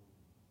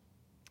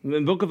 In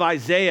the book of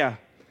Isaiah,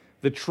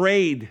 the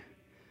trade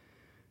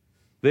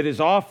that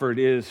is offered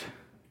is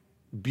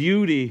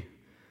beauty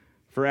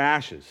for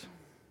ashes.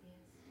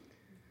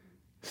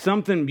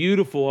 Something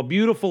beautiful, a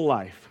beautiful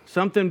life.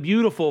 Something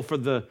beautiful for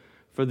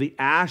the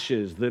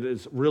ashes that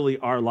is really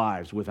our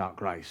lives without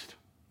Christ.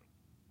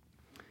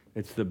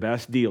 It's the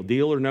best deal.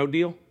 Deal or no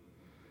deal?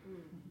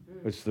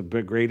 It's the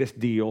greatest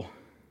deal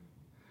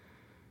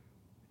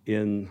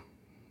in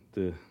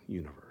the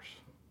universe.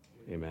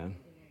 Amen.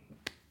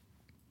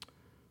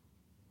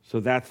 So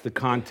that's the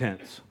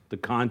contents of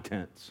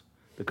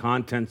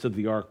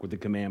the ark with the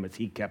commandments.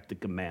 He kept the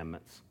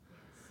commandments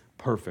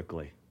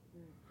perfectly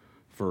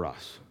for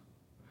us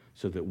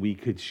so that we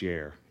could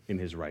share in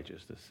his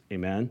righteousness.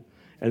 Amen.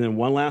 And then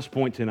one last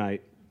point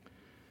tonight.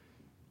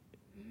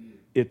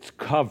 It's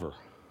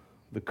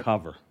the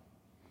cover.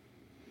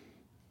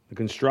 The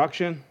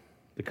construction,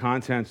 the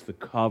contents, the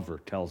cover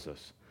tells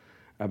us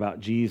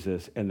about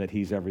Jesus and that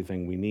he's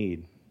everything we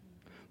need.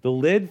 The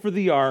lid for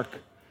the ark,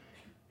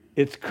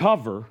 its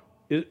cover,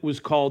 it was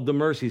called the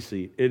mercy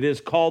seat. It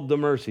is called the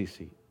mercy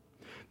seat.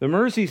 The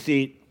mercy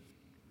seat,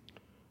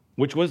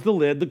 which was the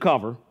lid, the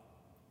cover,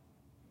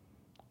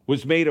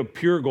 was made of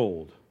pure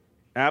gold,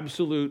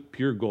 absolute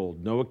pure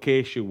gold. No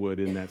acacia wood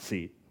in that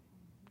seat,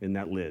 in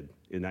that lid,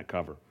 in that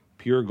cover.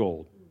 Pure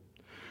gold.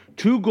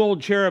 2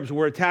 gold cherubs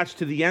were attached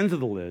to the ends of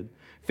the lid,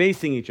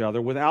 facing each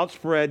other with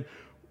outspread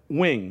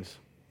wings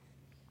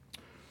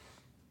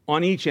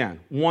on each end.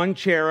 1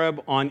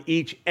 cherub on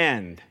each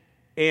end.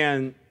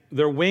 And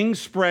their wings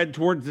spread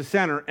towards the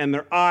center and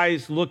their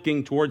eyes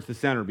looking towards the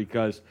center,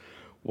 because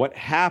what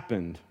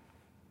happened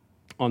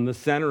on the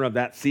center of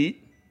that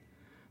seat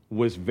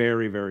was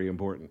very, very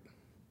important.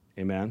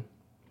 Amen?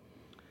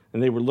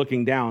 And they were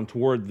looking down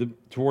toward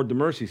the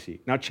mercy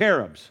seat. Now,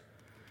 cherubs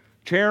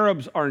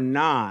are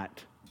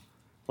not,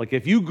 like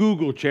if you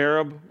Google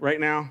cherub right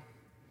now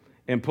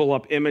and pull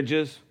up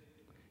images,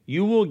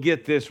 you will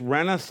get this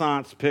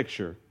Renaissance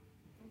picture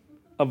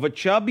of a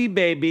chubby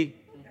baby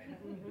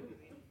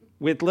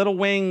with little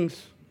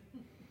wings,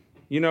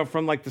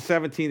 from like the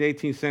 17th,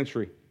 18th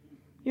century.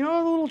 The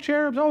little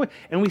cherubs. Oh,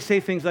 and we say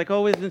things like,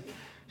 oh, isn't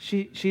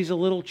she's a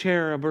little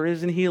cherub, or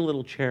isn't he a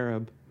little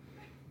cherub?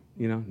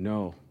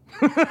 No.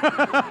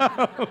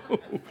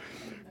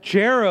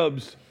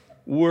 Cherubs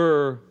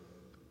are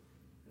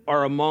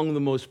among the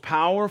most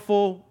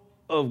powerful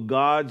of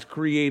God's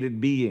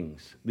created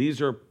beings.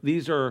 These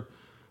are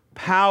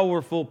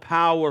powerful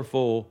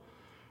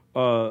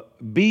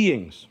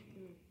beings.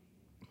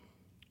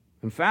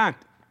 In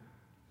fact,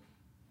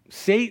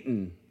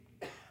 Satan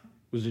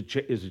was a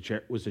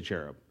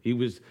cherub. He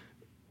was,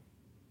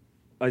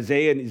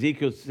 Isaiah and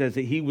Ezekiel says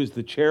that he was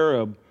the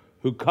cherub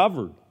who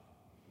covered.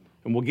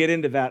 And we'll get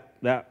into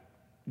that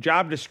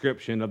job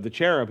description of the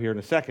cherub here in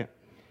a second.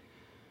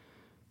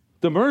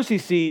 The mercy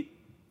seat,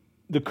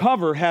 the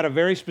cover, had a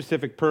very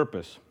specific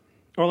purpose.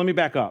 Or let me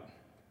back up.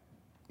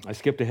 I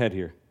skipped ahead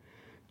here.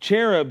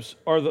 Cherubs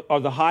are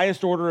the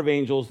highest order of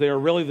angels. They are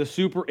really the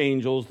super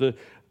angels.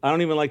 I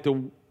don't even like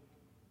to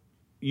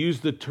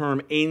use the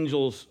term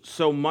angels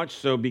so much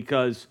so,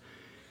 because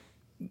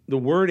the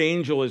word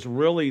angel is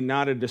really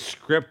not a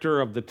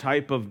descriptor of the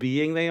type of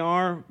being they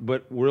are,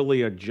 but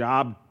really a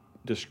job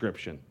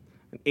description.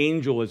 An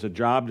angel is a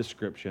job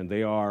description.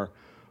 They are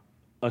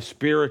a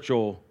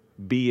spiritual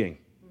being,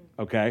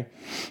 okay?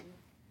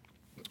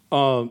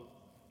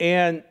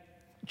 And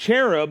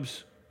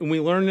cherubs, and we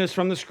learn this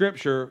from the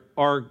scripture,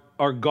 are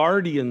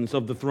guardians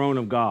of the throne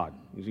of God.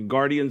 You see,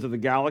 guardians of the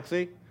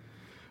galaxy.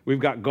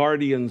 We've got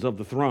guardians of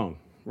the throne,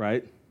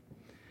 right?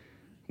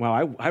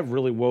 Wow, I've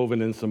really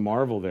woven in some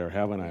Marvel there,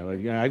 haven't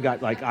I? I've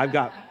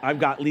got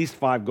at least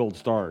 5 gold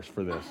stars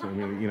for this. I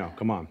mean,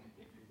 come on.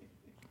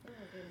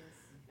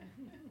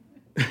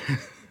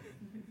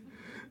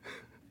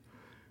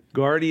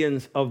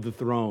 Guardians of the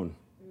throne,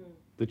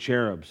 the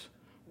cherubs.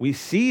 We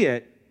see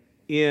it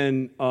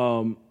in,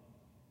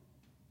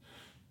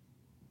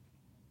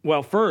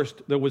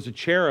 first, there was a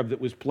cherub that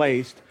was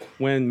placed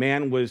when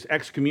man was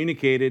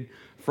excommunicated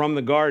from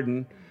the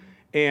garden,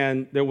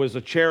 and there was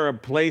a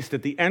cherub placed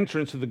at the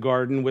entrance of the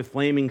garden with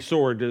flaming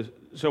sword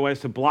so as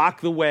to block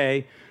the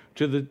way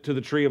to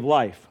the tree of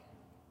life.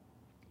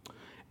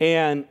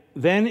 And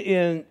then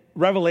in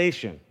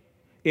Revelation,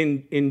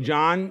 in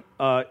John,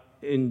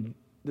 in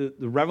the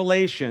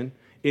Revelation,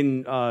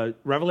 in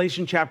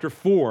Revelation chapter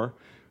 4,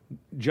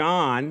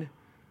 John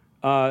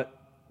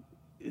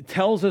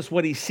tells us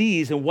what he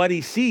sees, and what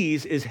he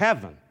sees is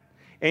heaven.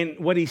 And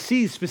what he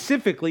sees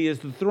specifically is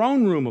the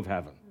throne room of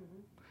heaven.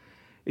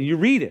 And you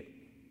read it,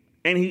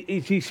 and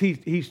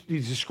he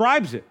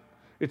describes it.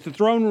 It's the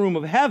throne room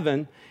of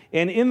heaven.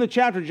 And in the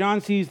chapter,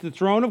 John sees the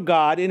throne of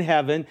God in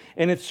heaven,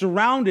 and it's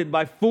surrounded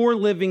by 4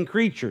 living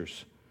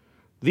creatures.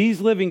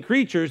 These living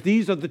creatures,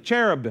 these are the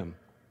cherubim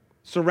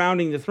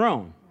surrounding the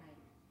throne.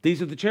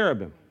 These are the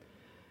cherubim.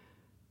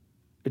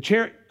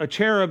 A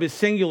cherub is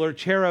singular,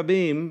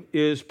 cherubim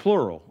is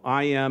plural.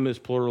 I am is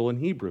plural in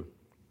Hebrew.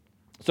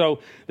 So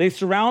they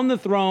surround the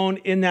throne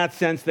in that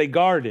sense, they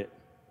guard it.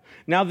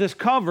 Now this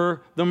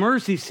cover, the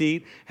mercy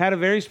seat, had a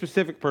very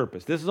specific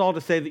purpose. This is all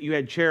to say that you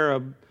had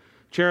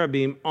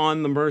cherubim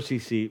on the mercy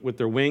seat with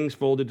their wings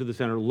folded to the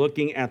center,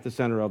 looking at the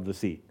center of the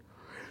seat.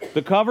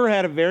 The cover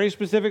had a very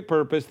specific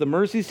purpose. The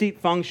mercy seat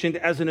functioned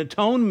as an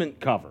atonement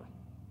cover.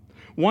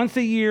 Once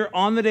a year,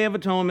 on the Day of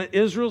Atonement,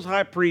 Israel's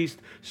high priest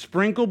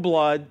sprinkled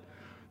blood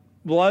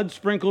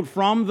sprinkled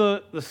from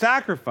the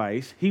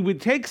sacrifice. He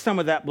would take some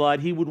of that blood,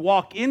 he would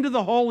walk into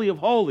the Holy of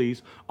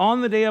Holies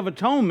on the Day of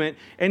Atonement,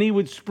 and he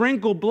would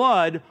sprinkle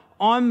blood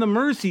on the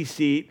mercy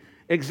seat,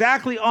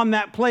 exactly on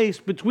that place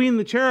between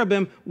the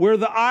cherubim where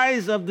the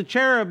eyes of the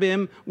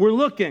cherubim were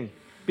looking,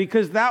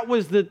 because that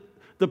was the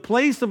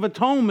place of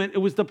atonement. It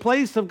was the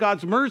place of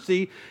God's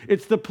mercy.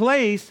 It's the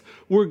place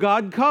where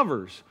God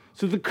covers.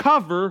 So the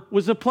cover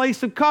was a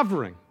place of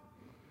covering.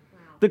 Wow.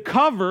 The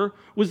cover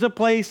was a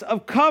place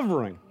of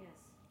covering.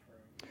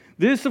 Yes.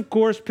 This, of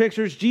course,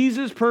 pictures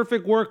Jesus'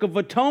 perfect work of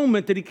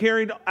atonement that he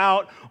carried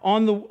out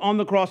on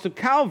the cross of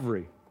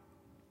Calvary.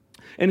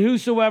 And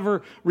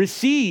whosoever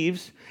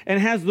receives and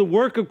has the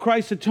work of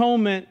Christ's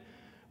atonement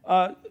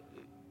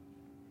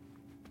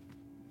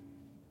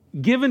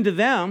given to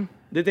them,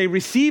 that they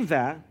receive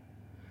that,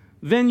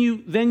 then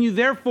you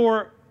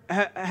therefore,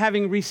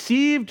 having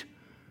received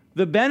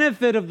the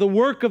benefit of the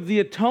work of the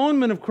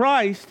atonement of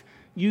Christ,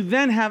 you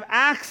then have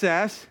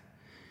access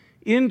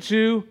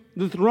into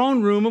the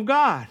throne room of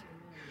God.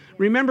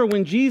 Remember,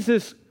 when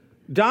Jesus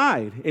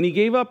died and he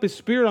gave up his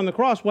spirit on the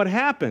cross, what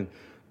happened?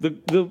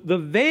 The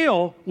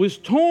veil was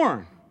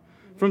torn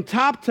from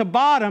top to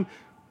bottom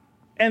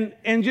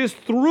and just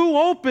threw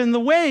open the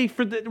way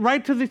for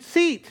right to the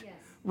seat. Yes.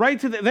 Right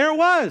to there it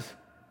was.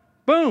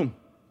 Boom.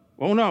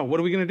 Oh no, what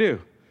are we going to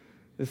do?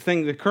 This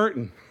thing, the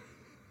curtain.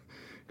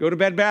 Go to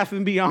Bed Bath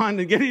 & Beyond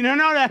and get it. No,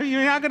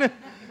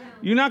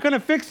 you're not going to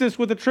fix this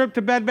with a trip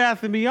to Bed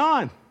Bath &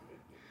 Beyond.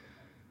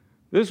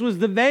 This was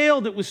the veil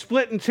that was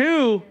split in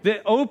two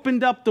that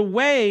opened up the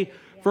way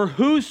for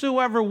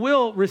whosoever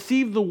will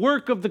receive the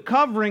work of the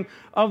covering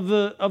of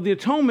the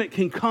atonement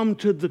can come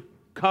to the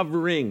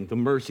covering, the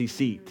mercy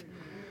seat,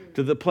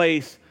 to the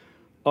place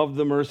of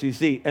the mercy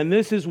seat. And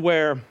this is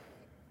where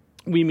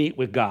we meet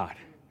with God.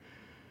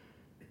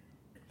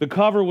 The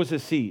cover was a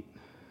seat.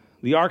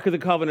 The Ark of the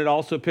Covenant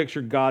also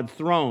pictured God's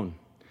throne.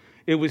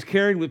 It was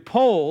carried with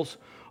poles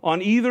on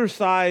either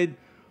side,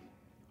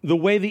 the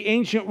way the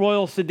ancient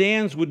royal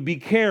sedans would be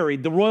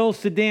carried, the royal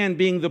sedan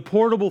being the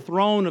portable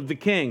throne of the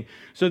king.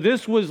 So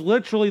this was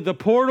literally the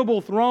portable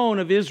throne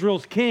of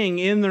Israel's king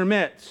in their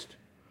midst.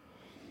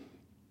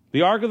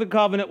 The Ark of the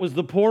Covenant was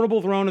the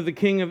portable throne of the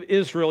king of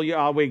Israel,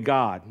 Yahweh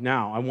God.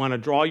 Now, I want to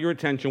draw your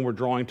attention. We're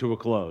drawing to a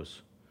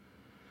close.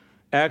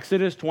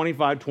 Exodus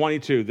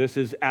 25:22. This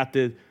is at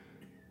the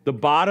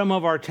bottom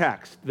of our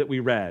text that we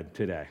read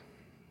today.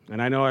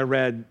 And I know I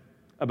read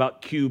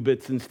about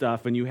cubits and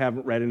stuff, and you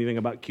haven't read anything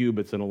about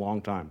cubits in a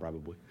long time,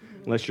 probably,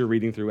 unless you're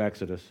reading through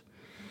Exodus.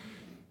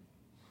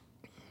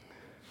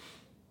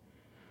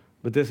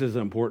 But this is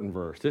an important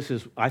verse.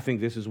 I think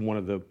this is one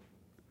of the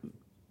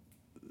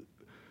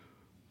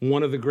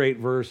great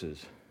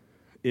verses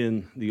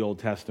in the Old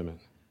Testament.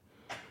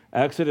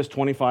 Exodus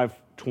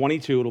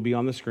 25:22, it'll be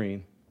on the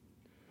screen.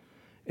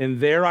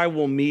 And there I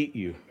will meet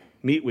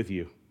with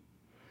you.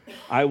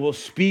 I will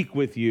speak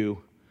with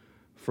you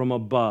from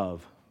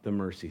above the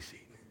mercy seat.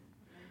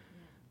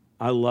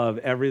 I love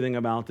everything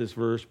about this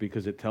verse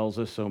because it tells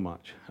us so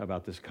much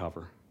about this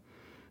cover.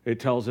 It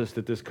tells us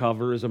that this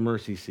cover is a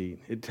mercy seat.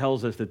 It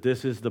tells us that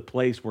this is the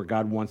place where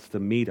God wants to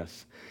meet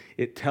us.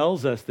 It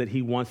tells us that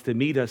he wants to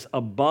meet us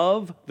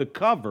above the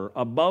cover,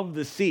 above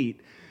the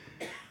seat.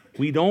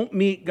 We don't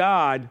meet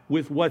God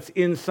with what's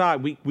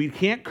inside. We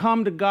can't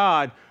come to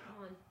God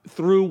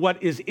through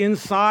what is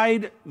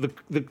inside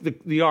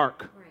the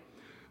ark.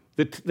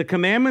 The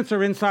commandments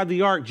are inside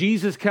the ark.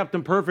 Jesus kept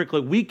them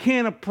perfectly. We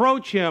can't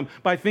approach him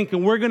by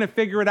thinking we're going to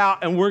figure it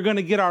out and we're going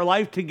to get our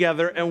life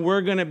together and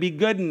we're going to be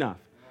good enough.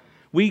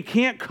 We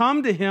can't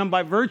come to him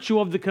by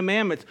virtue of the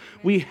commandments.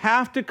 We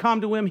have to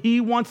come to him.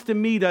 He wants to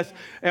meet us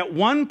at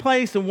one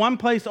place and one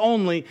place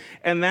only,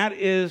 and that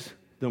is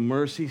the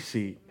mercy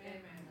seat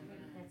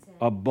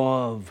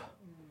above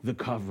the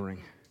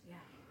covering.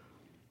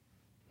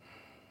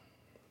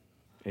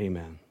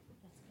 Amen.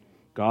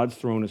 God's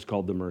throne is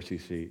called the mercy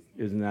seat.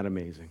 Isn't that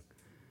amazing?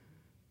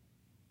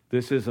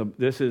 This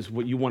is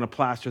what you want to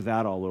plaster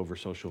that all over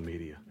social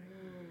media.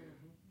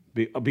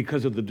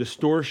 Because of the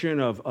distortion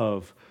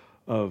of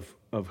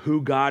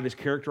who God is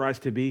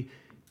characterized to be,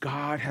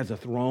 God has a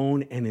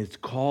throne and it's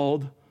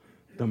called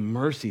the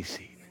mercy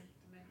seat.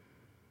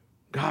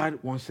 God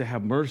wants to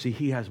have mercy.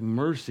 He has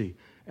mercy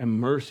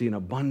and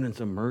abundance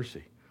of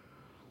mercy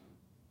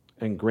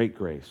and great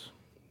grace.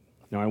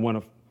 Now, I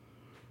want to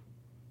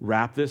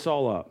wrap this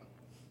all up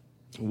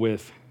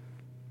with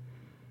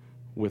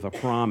a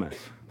promise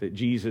that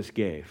Jesus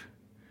gave.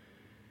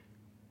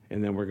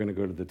 And then we're going to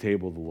go to the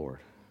table of the Lord.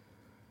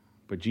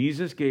 But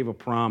Jesus gave a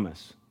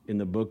promise in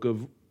the book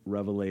of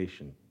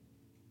Revelation.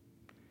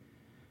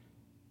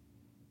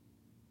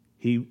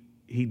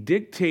 He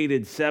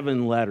dictated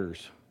 7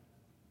 letters,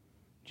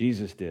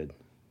 Jesus did,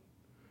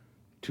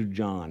 to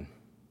John,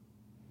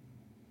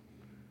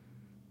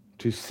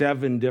 to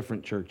 7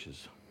 different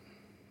churches.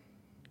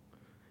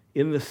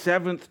 In the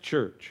 7th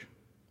church,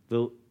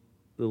 the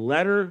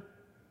letter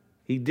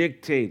he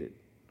dictated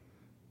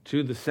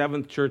to the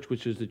 7th church,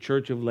 which is the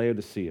church of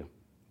Laodicea,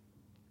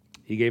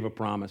 he gave a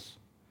promise.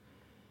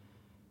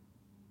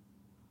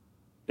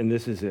 And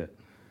this is it.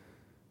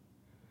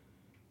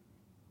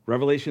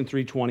 Revelation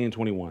 3:20 and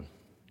 21.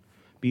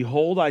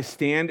 Behold, I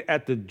stand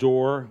at the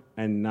door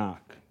and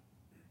knock.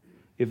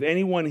 If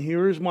anyone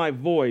hears my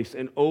voice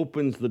and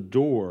opens the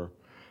door,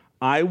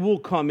 I will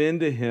come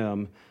into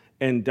him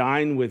and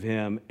dine with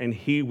him, and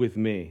he with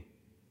me.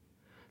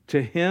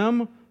 To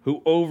him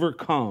who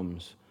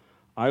overcomes,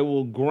 I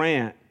will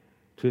grant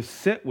to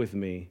sit with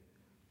me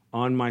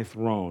on my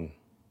throne,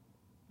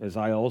 as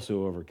I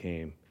also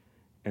overcame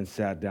and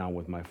sat down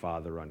with my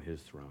Father on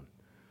his throne.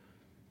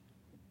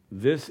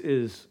 This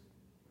is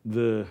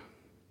the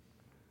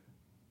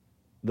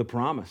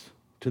promise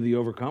to the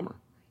overcomer.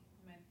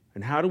 Amen.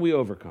 And how do we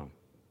overcome?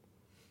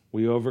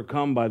 We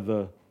overcome by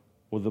the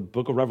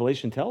book of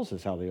Revelation tells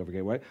us how they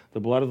overcame, right? The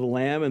blood of the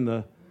Lamb and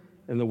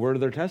the word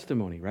of their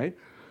testimony, right?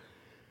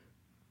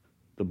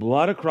 The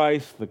blood of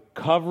Christ, the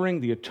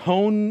covering, the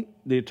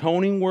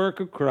atoning work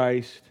of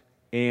Christ,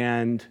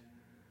 and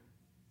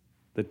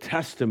the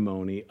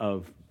testimony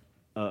of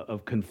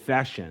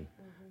confession,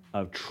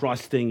 of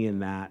trusting in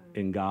that,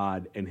 in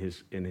God and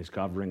his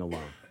covering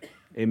alone.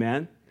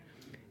 Amen?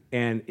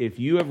 And if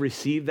you have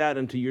received that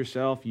unto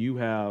yourself, you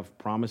have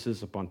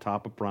promises upon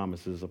top of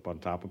promises upon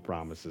top of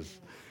promises.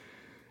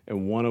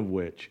 And one of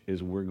which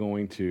is we're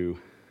going to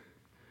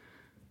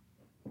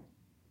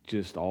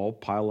just all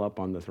pile up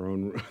on the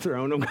throne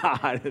of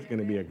God. It's going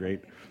to be a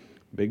great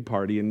big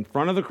party in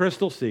front of the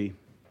Crystal Sea,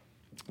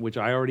 which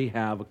I already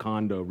have a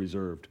condo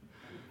reserved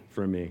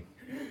for me.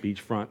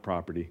 Beachfront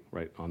property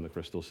right on the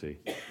Crystal Sea.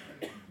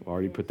 I've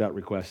already put that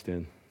request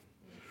in.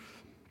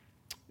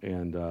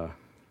 And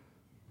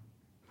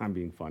I'm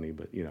being funny,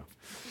 but you know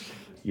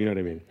what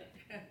I mean.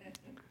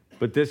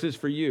 But this is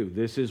for you.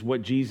 This is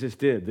what Jesus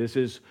did.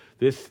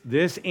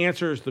 This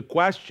answers the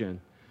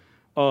question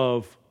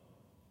of,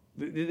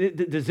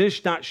 does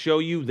this not show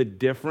you the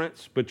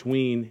difference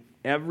between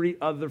every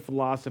other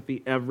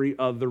philosophy, every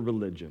other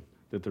religion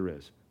that there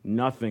is?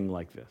 Nothing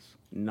like this.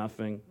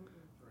 Nothing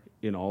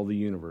in all the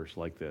universe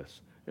like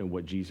this and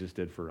what Jesus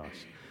did for us.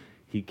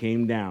 He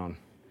came down.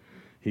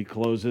 He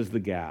closes the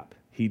gap.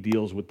 He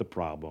deals with the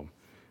problem.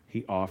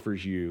 He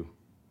offers you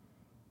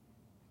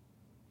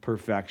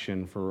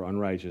perfection for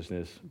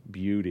unrighteousness,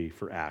 beauty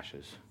for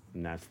ashes.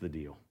 And that's the deal.